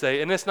always going to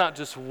say, and it's not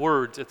just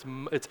words,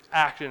 it's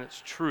action,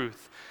 it's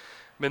truth.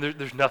 Man,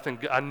 there's nothing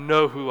good. I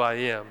know who I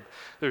am.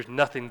 There's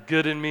nothing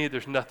good in me.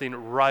 There's nothing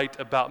right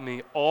about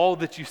me. All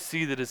that you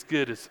see that is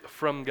good is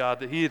from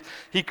God. That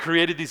He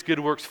created these good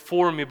works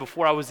for me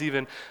before I was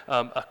even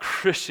a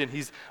Christian.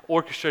 He's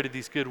orchestrated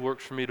these good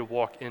works for me to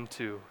walk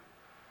into.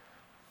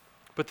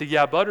 But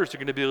the butters are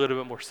going to be a little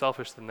bit more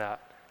selfish than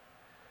that.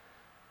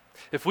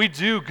 If we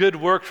do good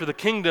work for the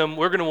kingdom,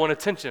 we're going to want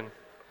attention.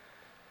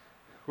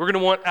 We're going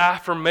to want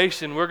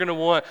affirmation. We're going to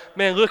want,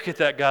 man, look at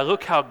that guy.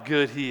 Look how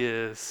good he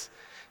is.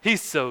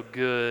 He's so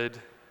good.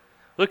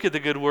 Look at the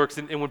good works.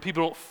 And when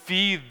people don't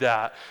feed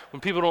that, when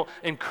people don't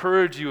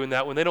encourage you in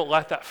that, when they don't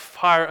light that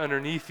fire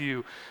underneath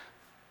you,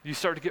 you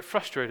start to get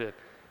frustrated.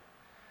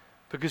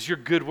 Because your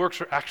good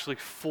works are actually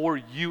for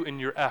you and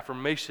your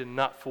affirmation,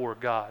 not for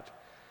God.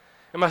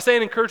 Am I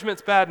saying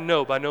encouragement's bad?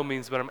 No, by no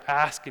means, but I'm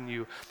asking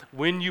you,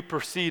 when you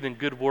proceed in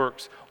good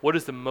works, what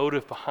is the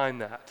motive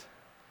behind that?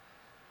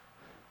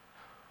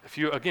 If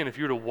you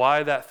were to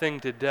why that thing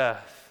to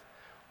death,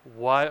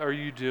 why are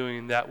you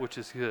doing that which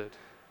is good?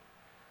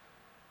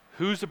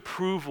 Whose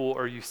approval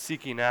are you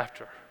seeking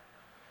after?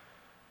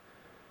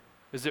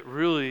 Is it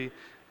really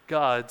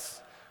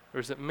God's,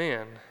 or is it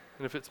man?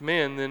 And if it's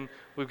man, then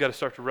we've got to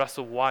start to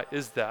wrestle, why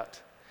is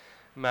that?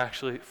 Am I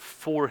actually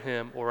for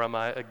him, or am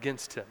I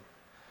against him?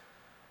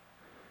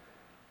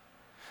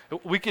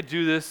 We could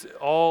do this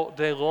all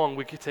day long.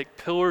 We could take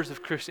pillars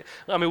of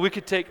Christianity. We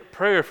could take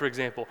prayer, for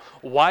example.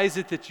 Why is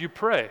it that you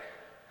pray?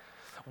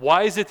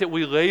 Why is it that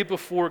we lay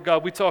before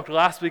God? We talked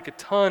last week a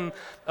ton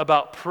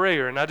about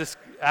prayer, and I just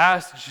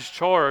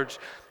charged,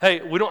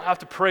 hey, we don't have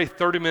to pray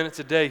 30 minutes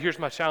a day. Here's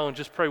my challenge.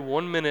 Just pray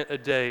 1 minute a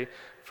day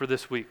for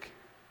this week.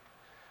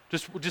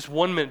 Just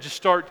 1 minute. Just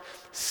start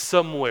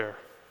somewhere.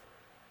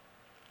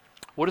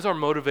 What is our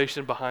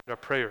motivation behind our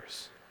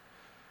prayers?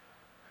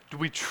 Do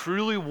we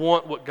truly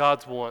want what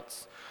God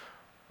wants?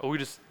 Or are we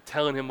just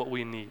telling him what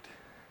we need?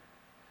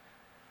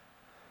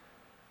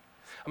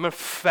 I'm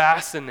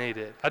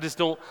fascinated. I just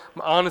don't,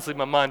 honestly,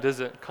 my mind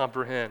doesn't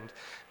comprehend.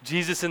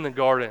 Jesus in the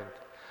garden,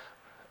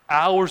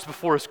 hours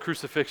before his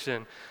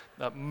crucifixion,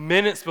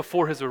 minutes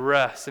before his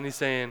arrest, and he's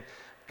saying,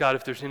 God,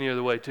 if there's any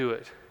other way, do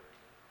it.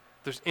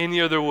 If there's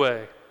any other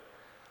way,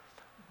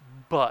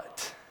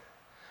 but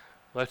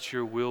let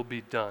your will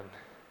be done.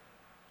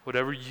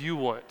 Whatever you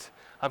want,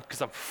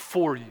 because I'm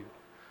for you.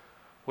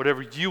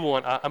 Whatever you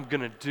want, I'm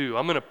going to do.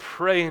 I'm going to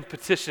pray and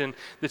petition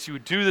that you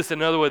would do this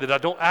another way, that I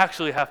don't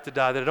actually have to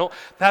die, that I don't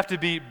have to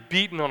be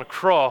beaten on a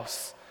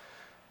cross.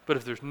 But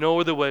if there's no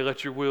other way,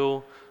 let your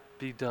will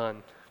be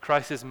done.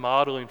 Christ is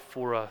modeling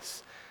for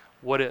us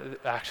what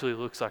it actually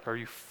looks like. Are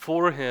you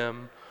for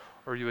him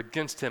or are you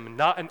against him? And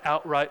not an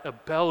outright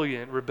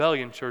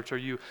rebellion, church. Are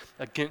you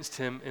against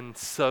him in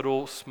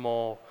subtle,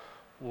 small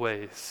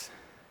ways?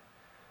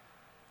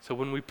 So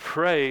when we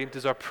pray,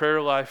 does our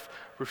prayer life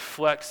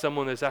reflect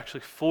someone that's actually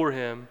for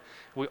him?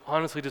 We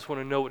honestly just want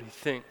to know what he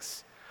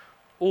thinks.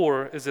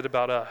 Or is it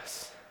about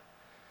us?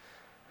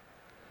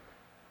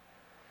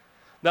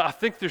 Now, I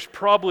think there's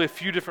probably a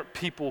few different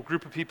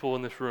group of people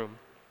in this room.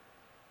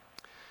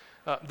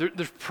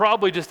 There's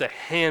probably just a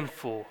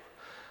handful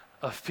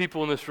of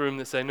people in this room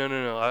that say,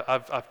 no,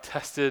 I've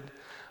tested,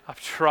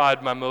 I've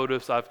tried my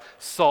motives, I've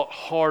sought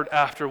hard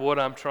after what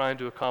I'm trying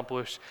to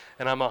accomplish,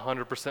 and I'm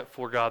 100%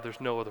 for God.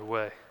 There's no other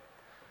way.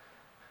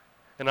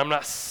 And I'm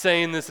not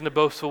saying this in a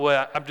boastful way.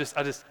 I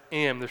just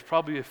am. There's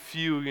probably a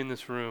few in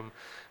this room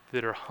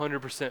that are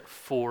 100%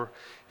 for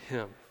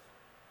him.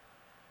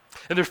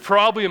 And there's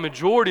probably a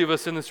majority of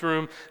us in this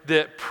room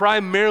that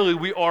primarily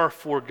we are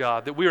for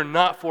God, that we are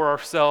not for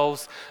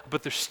ourselves,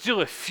 but there's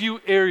still a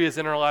few areas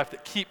in our life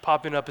that keep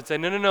popping up and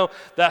saying, no,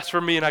 that's for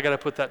me and I got to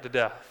put that to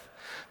death.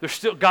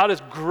 God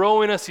is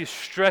growing us, he's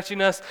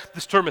stretching us.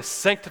 This term is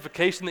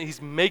sanctification, that he's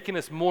making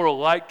us more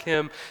like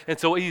him. And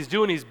so what he's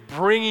doing, he's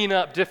bringing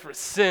up different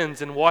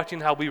sins and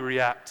watching how we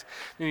react.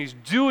 And he's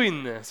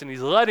doing this, and he's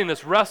letting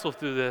us wrestle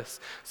through this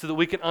so that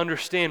we can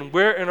understand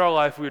where in our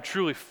life we are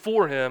truly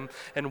for him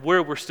and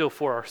where we're still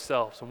for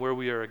ourselves and where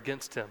we are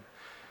against him.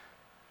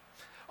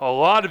 A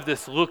lot of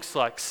this looks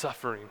like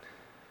suffering.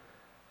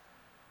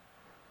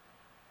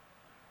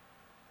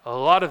 A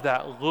lot of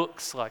that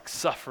looks like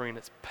suffering.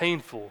 It's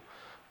painful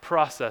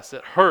process.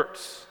 It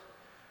hurts.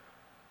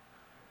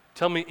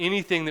 Tell me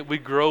anything that we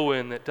grow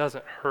in that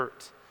doesn't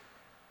hurt.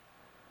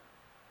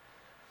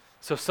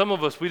 So some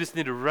of us, we just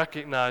need to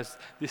recognize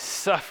this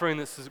suffering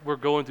that we're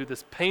going through,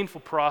 this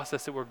painful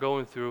process that we're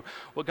going through,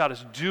 what God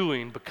is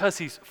doing because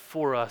he's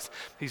for us.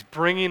 He's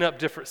bringing up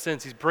different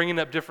sins. He's bringing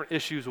up different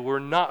issues where we're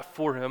not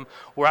for him.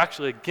 We're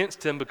actually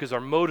against him because our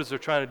motives are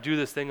trying to do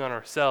this thing on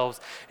ourselves.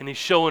 And he's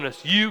showing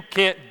us, you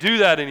can't do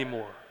that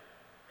anymore.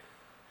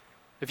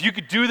 If you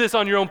could do this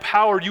on your own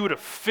power, you would have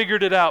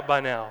figured it out by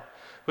now.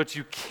 But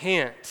you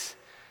can't.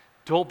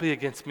 Don't be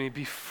against me.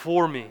 Be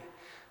for me.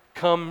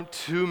 Come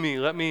to me.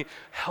 Let me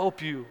help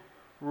you.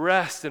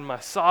 Rest in my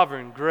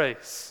sovereign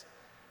grace.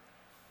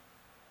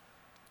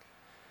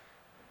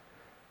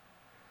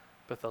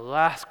 But the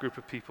last group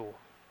of people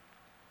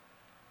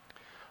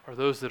are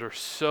those that are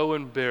so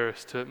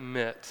embarrassed to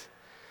admit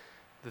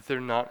that they're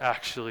not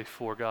actually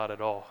for God at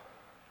all.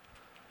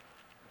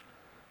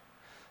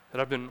 That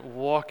I've been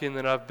walking,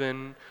 that I've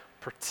been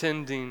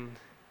pretending.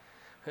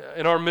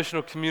 In our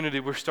missional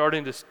community, we're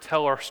starting to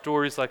tell our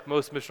stories like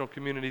most missional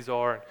communities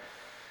are.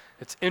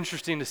 It's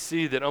interesting to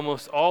see that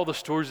almost all the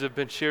stories that have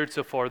been shared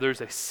so far,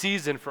 there's a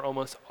season for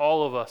almost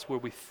all of us where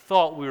we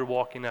thought we were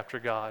walking after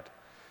God.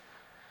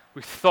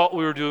 We thought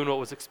we were doing what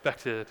was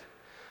expected,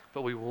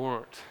 but we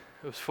weren't.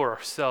 It was for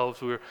ourselves.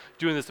 We were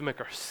doing this to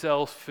make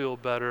ourselves feel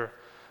better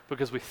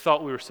because we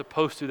thought we were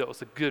supposed to. That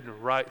was a good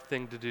and right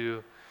thing to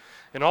do.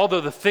 And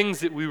although the things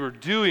that we were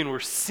doing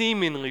were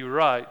seemingly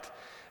right,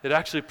 it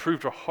actually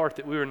proved our heart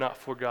that we were not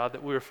for God,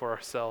 that we were for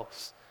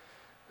ourselves.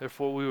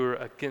 Therefore, we were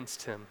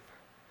against him.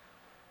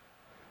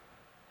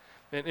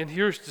 And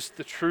here's just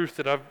the truth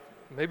that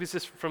maybe it's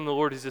just from the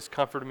Lord he's just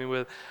comforted me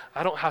with.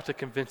 I don't have to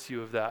convince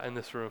you of that in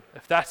this room.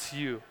 If that's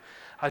you,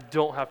 I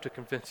don't have to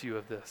convince you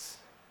of this.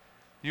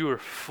 You are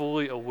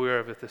fully aware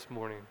of it this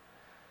morning.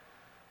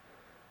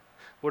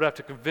 What I have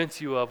to convince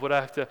you of, what I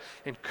have to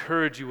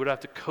encourage you, what I have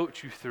to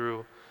coach you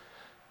through,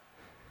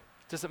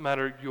 doesn't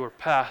matter your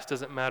past,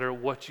 doesn't matter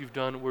what you've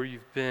done, where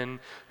you've been,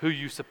 who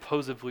you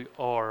supposedly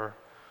are.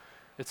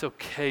 It's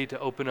okay to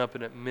open up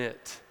and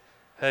admit,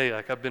 hey,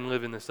 I've been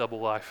living this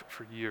double life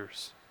for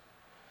years.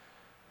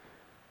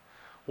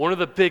 One of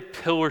the big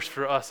pillars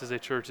for us as a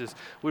church is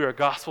we are a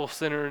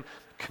gospel-centered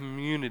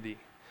community.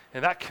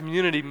 And that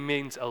community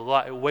means a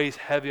lot. It weighs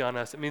heavy on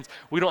us. It means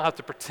we don't have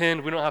to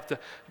pretend. We don't have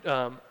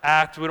to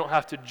act. We don't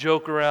have to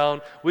joke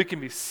around. We can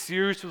be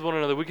serious with one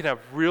another. We can have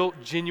real,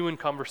 genuine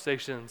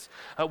conversations.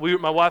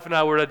 My wife and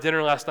I were at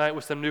dinner last night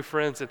with some new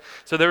friends, and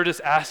so they were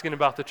just asking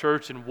about the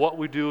church and what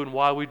we do and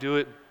why we do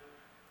it.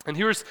 And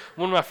here's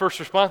one of my first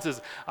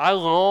responses. I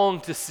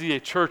long to see a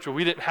church where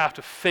we didn't have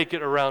to fake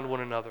it around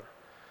one another.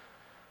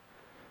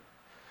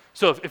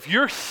 So if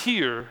you're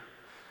here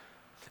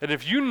And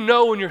if you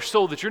know in your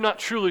soul that you're not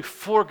truly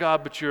for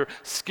God, but you're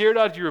scared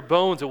out of your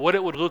bones of what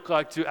it would look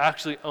like to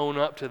actually own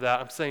up to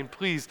that, I'm saying,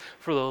 please,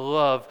 for the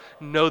love,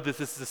 know that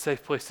this is a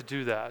safe place to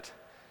do that.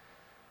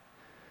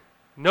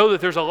 Know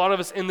that there's a lot of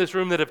us in this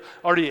room that have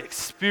already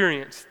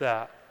experienced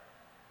that.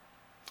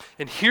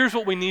 And here's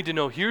what we need to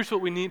know. Here's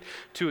what we need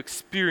to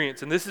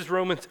experience. And this is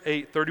Romans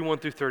 8, 31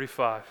 through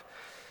 35.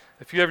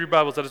 If you have your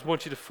Bibles, I just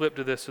want you to flip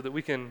to this so that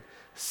we can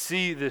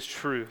see this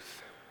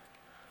truth.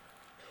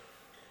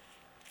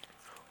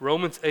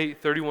 Romans 8,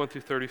 31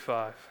 through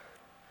 35.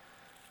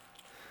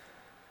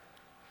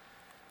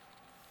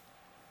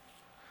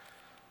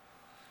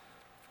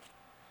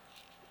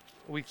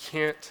 We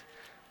can't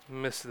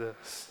miss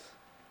this.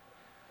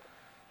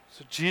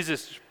 So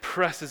Jesus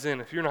presses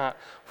in. If you're not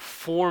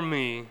for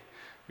me,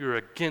 you're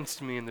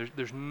against me, and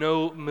there's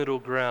no middle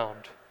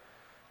ground.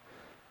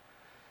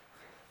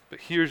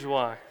 But here's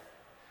why.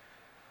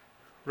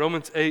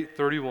 Romans 8,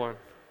 31.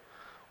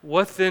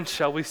 What then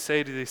shall we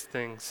say to these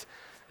things?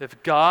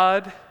 If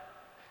God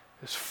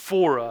is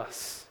for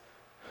us,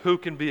 who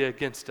can be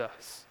against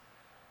us?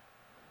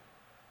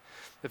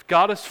 If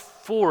God is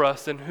for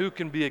us, then who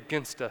can be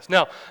against us?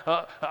 Now,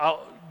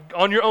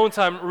 on your own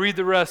time, read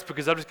the rest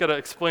because I've just got to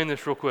explain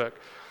this real quick.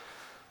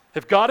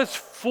 If God is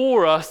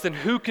for us, then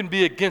who can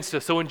be against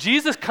us? So when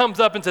Jesus comes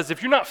up and says,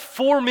 if you're not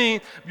for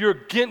me, you're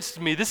against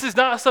me. This is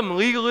not some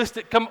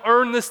legalistic, come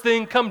earn this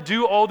thing, come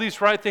do all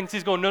these right things.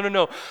 He's going,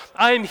 no.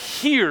 I am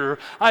here.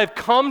 I have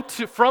come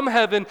from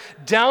heaven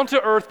down to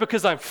earth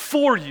because I'm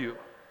for you.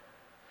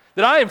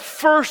 That I am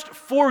first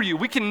for you.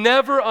 We can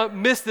never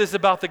miss this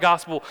about the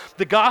gospel.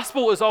 The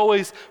gospel is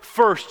always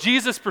first.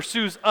 Jesus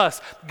pursues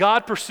us.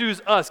 God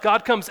pursues us.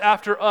 God comes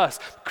after us.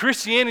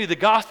 Christianity, the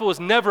gospel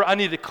is never, I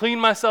need to clean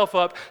myself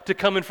up to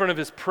come in front of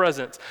his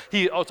presence.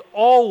 He is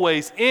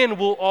always and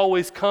will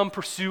always come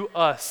pursue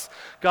us.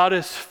 God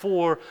is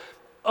for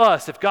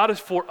us. If God is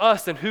for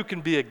us, then who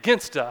can be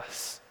against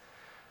us?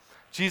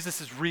 Jesus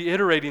is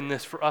reiterating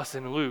this for us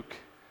in Luke.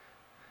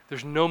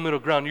 There's no middle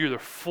ground. You're either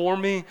for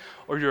me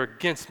or you're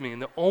against me.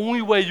 And the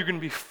only way you're going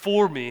to be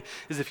for me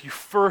is if you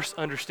first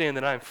understand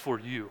that I'm for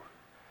you.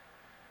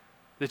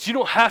 That you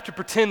don't have to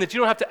pretend, that you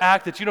don't have to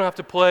act, that you don't have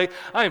to play.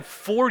 I am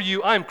for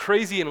you. I am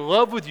crazy in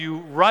love with you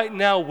right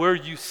now where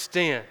you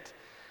stand.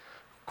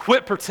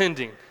 Quit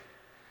pretending.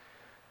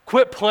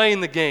 Quit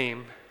playing the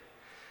game.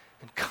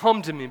 And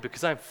come to me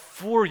because I'm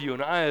for you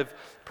and I have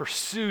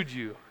pursued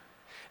you.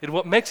 And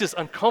what makes us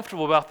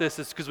uncomfortable about this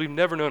is because we've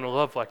never known a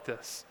love like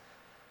this.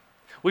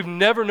 We've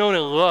never known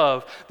a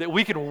love that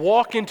we can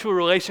walk into a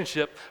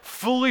relationship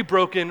fully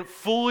broken,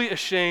 fully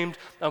ashamed,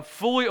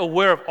 fully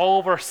aware of all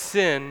of our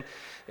sin,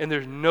 and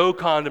there's no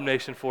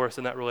condemnation for us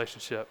in that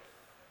relationship.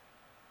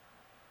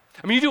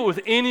 I mean, you do it with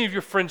any of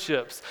your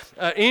friendships,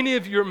 any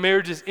of your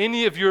marriages,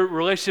 any of your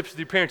relationships with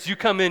your parents. You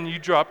come in, you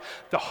drop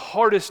the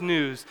hardest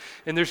news,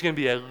 and there's going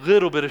to be a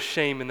little bit of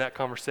shame in that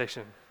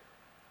conversation.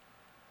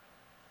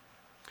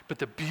 But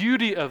the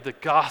beauty of the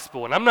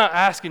gospel, and I'm not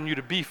asking you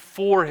to be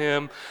for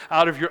him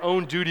out of your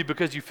own duty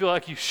because you feel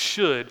like you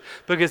should,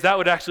 because that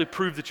would actually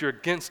prove that you're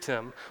against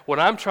him.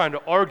 What I'm trying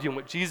to argue and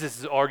what Jesus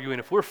is arguing,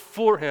 if we're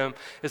for him,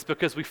 is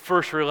because we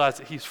first realize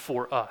that he's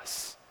for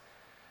us.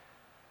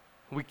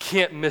 We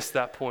can't miss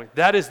that point.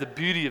 That is the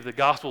beauty of the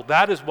gospel.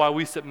 That is why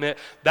we submit.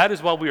 That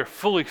is why we are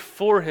fully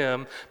for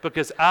him,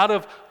 because out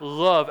of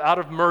love, out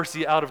of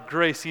mercy, out of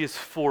grace, he is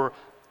for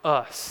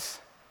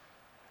us.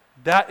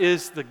 That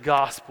is the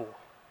gospel.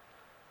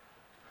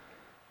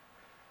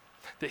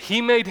 That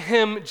he made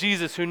him,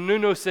 Jesus, who knew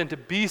no sin, to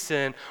be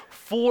sin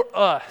for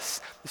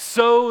us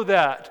so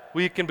that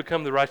we can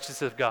become the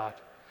righteousness of God.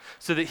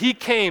 So that he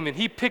came and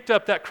he picked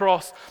up that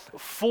cross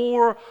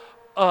for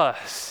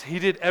us. He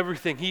did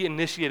everything. He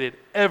initiated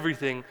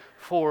everything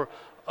for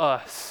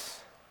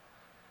us.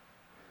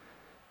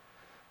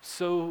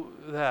 So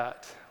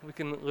that we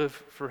can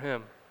live for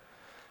him.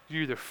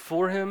 You're either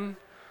for him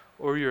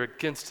or you're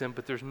against him,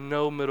 but there's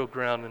no middle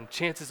ground. And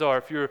chances are,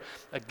 if you're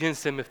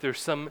against him, if there's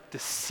some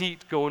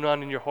deceit going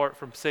on in your heart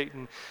from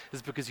Satan,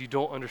 it's because you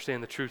don't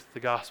understand the truth of the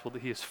gospel,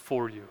 that he is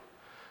for you,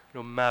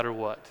 no matter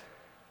what.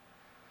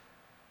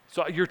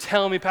 So you're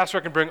telling me, Pastor,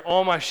 I can bring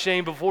all my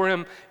shame before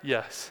him?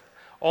 Yes.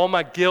 All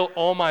my guilt,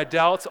 all my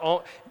doubts,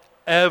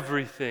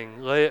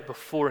 everything, lay it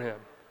before him.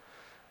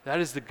 That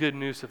is the good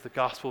news of the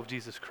gospel of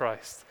Jesus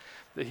Christ,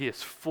 that he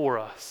is for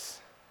us,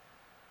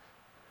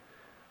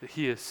 that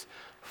he is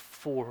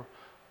for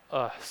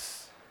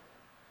us.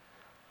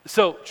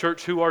 So,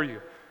 church, who are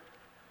you?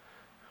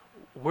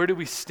 Where do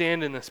we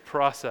stand in this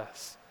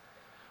process?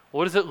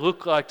 What does it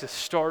look like to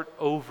start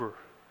over?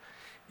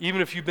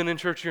 Even if you've been in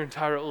church your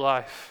entire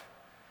life,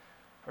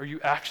 are you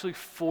actually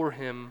for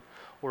him,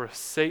 or has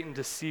Satan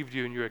deceived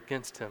you and you're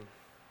against him?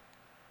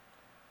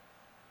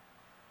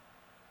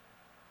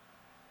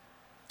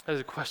 That is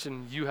a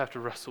question you have to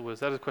wrestle with.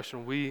 That is a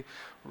question we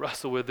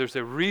wrestle with. There's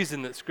a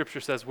reason that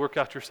Scripture says, work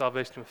out your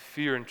salvation with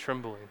fear and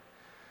trembling.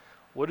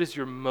 What is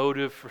your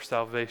motive for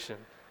salvation?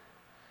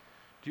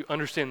 Do you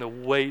understand the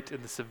weight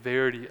and the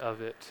severity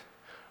of it?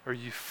 Are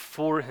you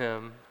for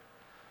him,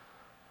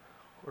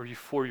 or are you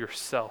for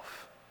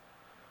yourself?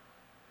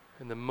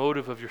 And the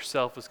motive of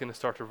yourself is going to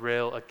start to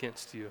rail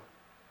against you.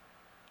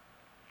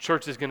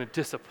 Church is going to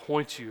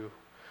disappoint you.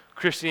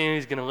 Christianity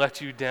is going to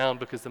let you down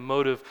because the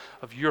motive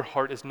of your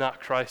heart is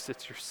not Christ,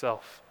 it's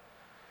yourself.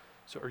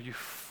 So are you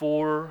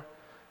for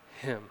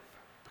him?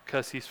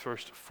 Because he's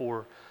first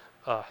for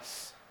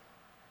us.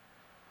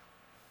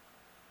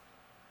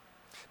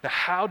 Now,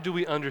 how do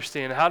we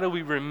understand? How do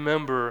we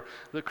remember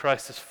that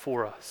Christ is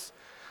for us?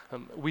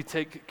 We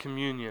take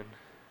communion.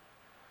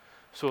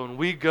 So when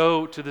we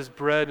go to this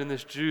bread and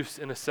this juice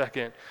in a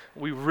second,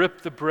 we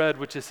rip the bread,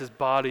 which is his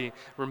body,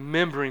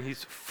 remembering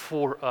he's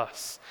for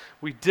us.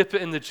 We dip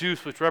it in the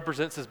juice, which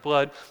represents his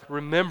blood,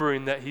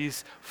 remembering that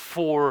he's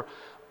for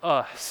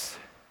us.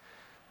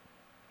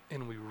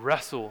 And we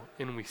wrestle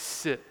and we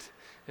sit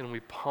and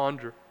we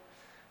ponder.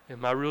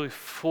 Am I really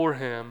for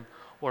him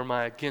or am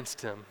I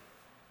against him?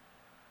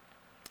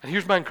 And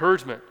here's my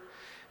encouragement.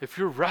 If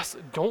you're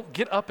wrestling, don't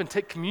get up and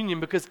take communion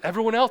because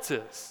everyone else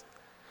is.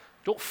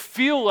 Don't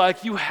feel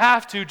like you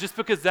have to just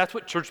because that's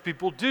what church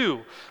people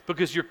do.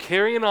 Because you're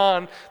carrying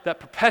on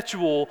that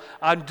perpetual,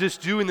 I'm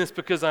just doing this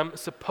because I'm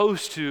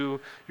supposed to.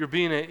 You're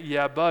being a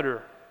yeah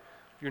butter.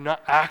 You're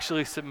not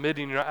actually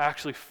submitting. You're not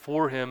actually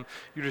for him.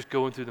 You're just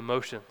going through the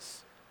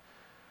motions.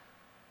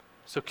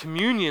 So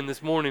communion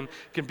this morning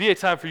can be a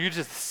time for you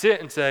just to sit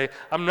and say,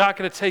 I'm not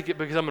going to take it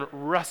because I'm going to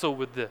wrestle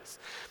with this.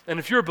 And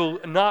if you're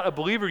not a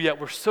believer yet,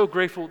 we're so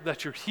grateful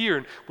that you're here,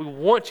 and we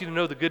want you to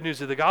know the good news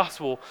of the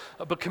gospel.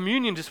 But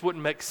communion just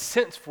wouldn't make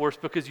sense for us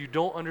because you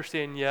don't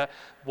understand yet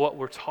what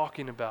we're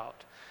talking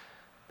about.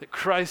 That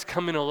Christ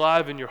coming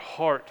alive in your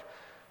heart,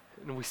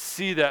 and we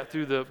see that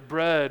through the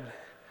bread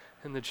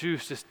and the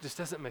juice, just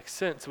doesn't make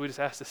sense. So we just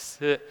ask to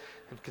sit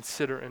and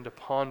consider and to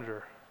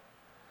ponder.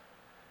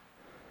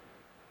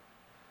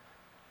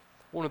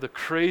 One of the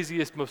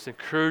craziest, most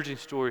encouraging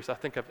stories I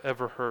think I've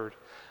ever heard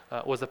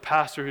was a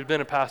pastor who'd been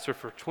a pastor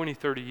for 20,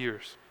 30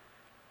 years.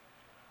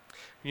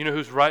 You know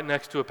who's right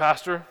next to a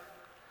pastor?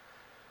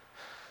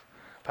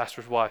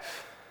 Pastor's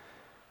wife.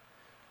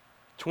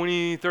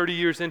 20, 30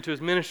 years into his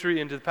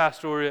ministry, into the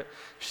pastorate,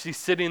 she's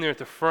sitting there at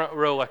the front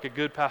row like a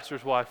good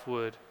pastor's wife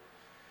would.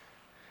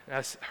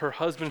 As her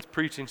husband's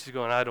preaching, she's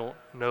going, I don't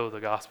know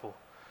the gospel.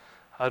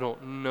 I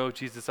don't know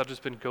Jesus. I've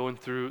just been going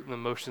through the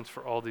motions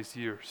for all these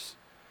years.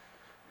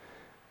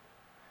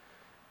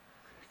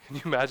 Can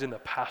you imagine the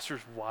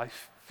pastor's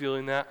wife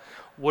feeling that?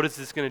 What is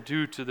this going to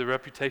do to the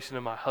reputation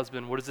of my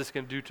husband? What is this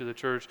going to do to the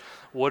church?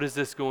 What is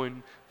this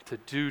going to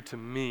do to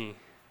me?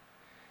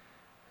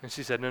 And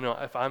she said, no,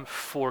 if I'm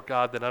for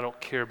God, then I don't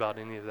care about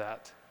any of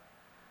that.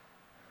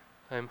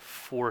 I'm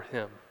for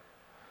him.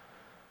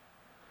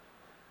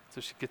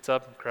 So she gets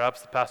up and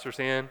grabs the pastor's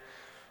hand,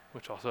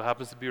 which also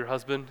happens to be her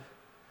husband,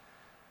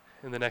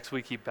 and the next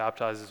week he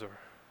baptizes her.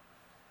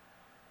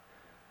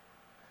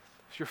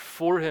 If you're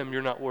for him,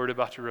 you're not worried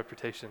about your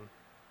reputation.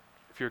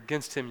 If you're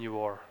against him, you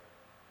are.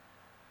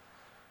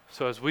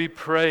 So as we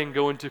pray and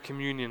go into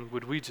communion,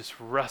 would we just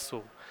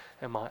wrestle?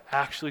 Am I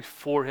actually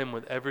for him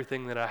with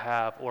everything that I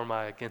have, or am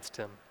I against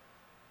him?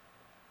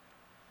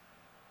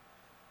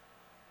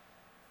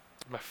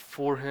 Am I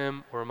for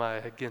him, or am I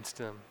against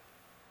him?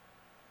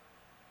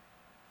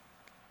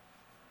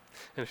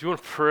 And if you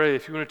want to pray,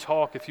 if you want to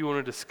talk, if you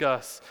want to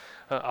discuss,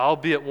 I'll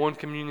be at one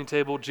communion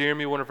table.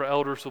 Jeremy, one of our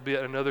elders, will be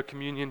at another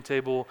communion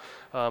table.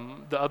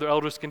 The other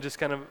elders can just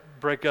kind of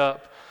break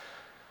up.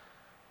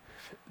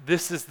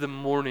 This is the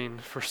morning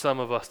for some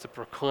of us to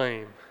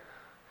proclaim,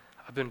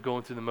 I've been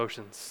going through the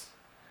motions,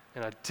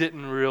 and I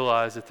didn't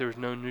realize that there was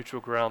no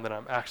neutral ground, that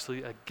I'm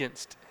actually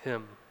against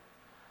him.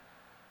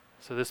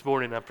 So this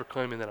morning I'm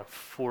proclaiming that I'm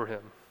for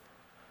him.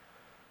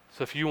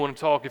 So if you want to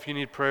talk, if you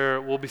need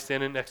prayer, we'll be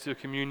standing next to a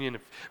communion.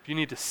 If you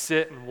need to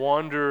sit and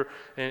wander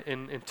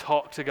and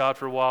talk to God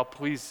for a while,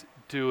 please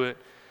do it.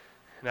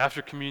 And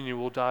after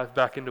communion, we'll dive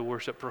back into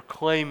worship,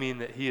 proclaiming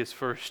that he is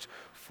first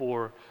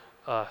for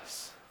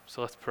us.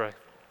 So let's pray.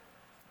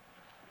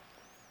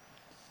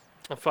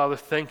 And Father,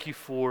 thank you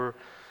for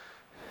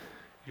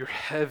your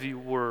heavy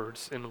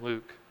words in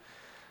Luke.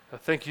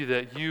 Thank you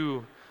that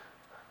you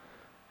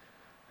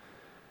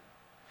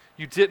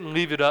didn't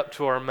leave it up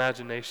to our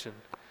imagination.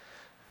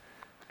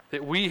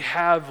 That we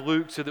have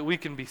Luke so that we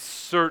can be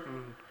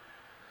certain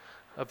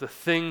of the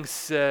things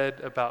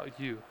said about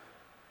you.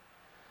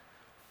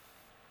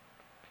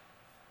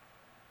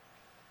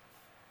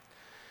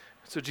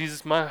 So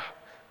Jesus, my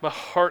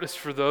heart is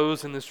for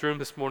those in this room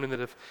this morning that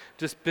have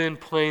just been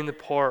playing the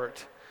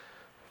part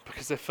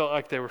because they felt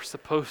like they were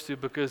supposed to,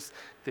 because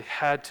they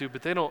had to,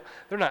 but they're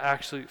not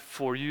actually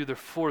for you, they're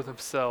for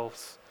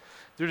themselves.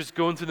 They're just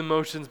going through the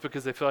motions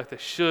because they feel like they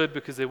should,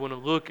 because they want to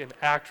look and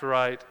act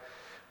right,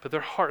 but their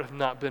heart have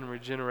not been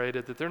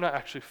regenerated, that they're not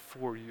actually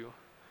for you.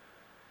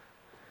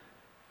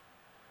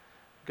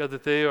 God,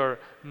 that they are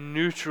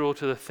neutral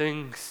to the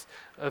things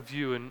of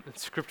you, and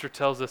Scripture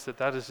tells us that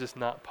that is just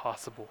not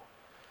possible.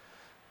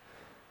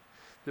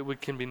 That we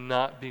can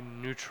not be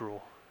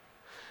neutral.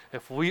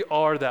 If we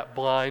are that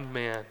blind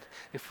man,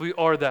 if we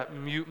are that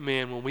mute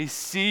man, when we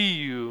see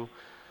you,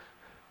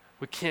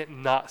 we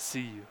can't not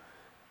see you.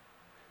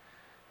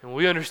 And when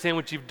we understand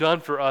what you've done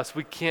for us,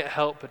 we can't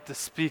help but to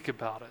speak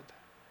about it.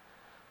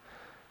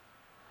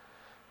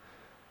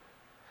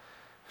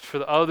 For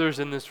the others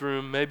in this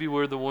room, maybe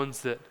we're the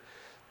ones that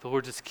the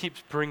Lord just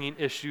keeps bringing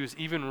issues,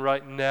 even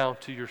right now,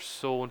 to your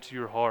soul and to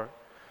your heart.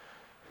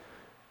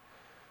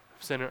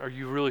 I'm saying, are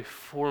you really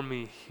for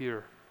me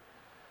here?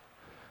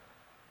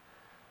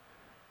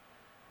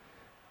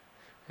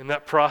 And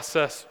that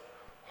process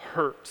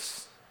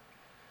hurts.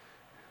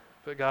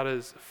 But God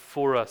is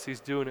for us.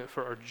 He's doing it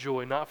for our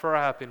joy, not for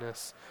our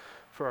happiness,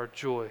 for our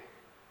joy.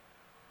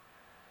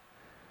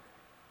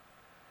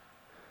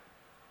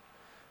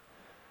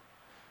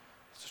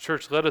 So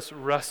church, let us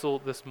wrestle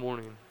this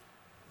morning.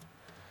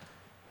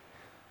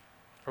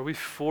 Are we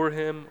for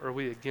him or are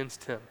we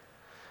against him?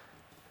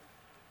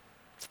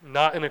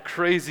 Not in a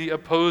crazy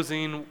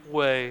opposing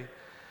way,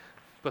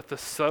 but the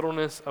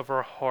subtleness of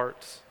our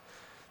hearts,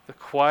 the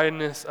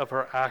quietness of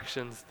our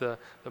actions, the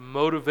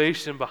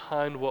motivation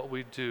behind what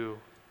we do.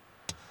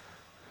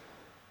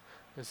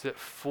 Is it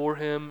for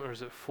him or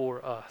is it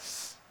for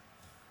us?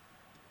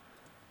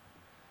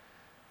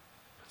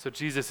 So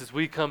Jesus, as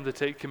we come to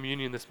take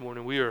communion this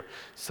morning, we are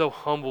so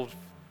humbled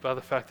by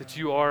the fact that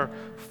you are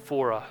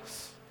for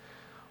us,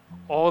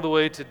 all the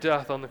way to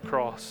death on the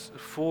cross,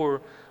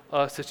 for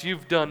us, that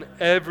you've done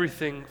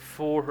everything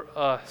for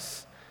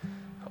us.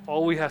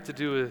 All we have to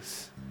do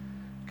is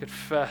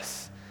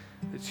confess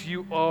that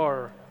you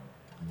are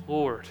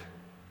Lord.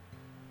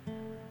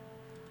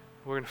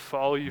 We're going to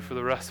follow you for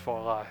the rest of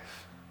our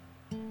life.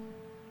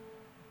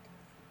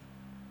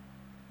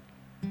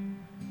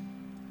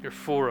 You're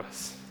for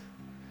us.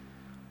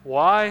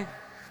 Why?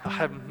 I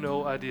have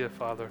no idea,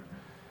 Father.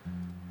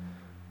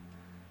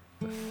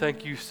 But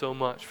thank you so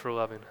much for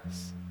loving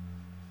us.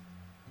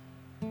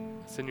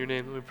 It's in your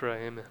name that we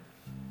pray. Amen.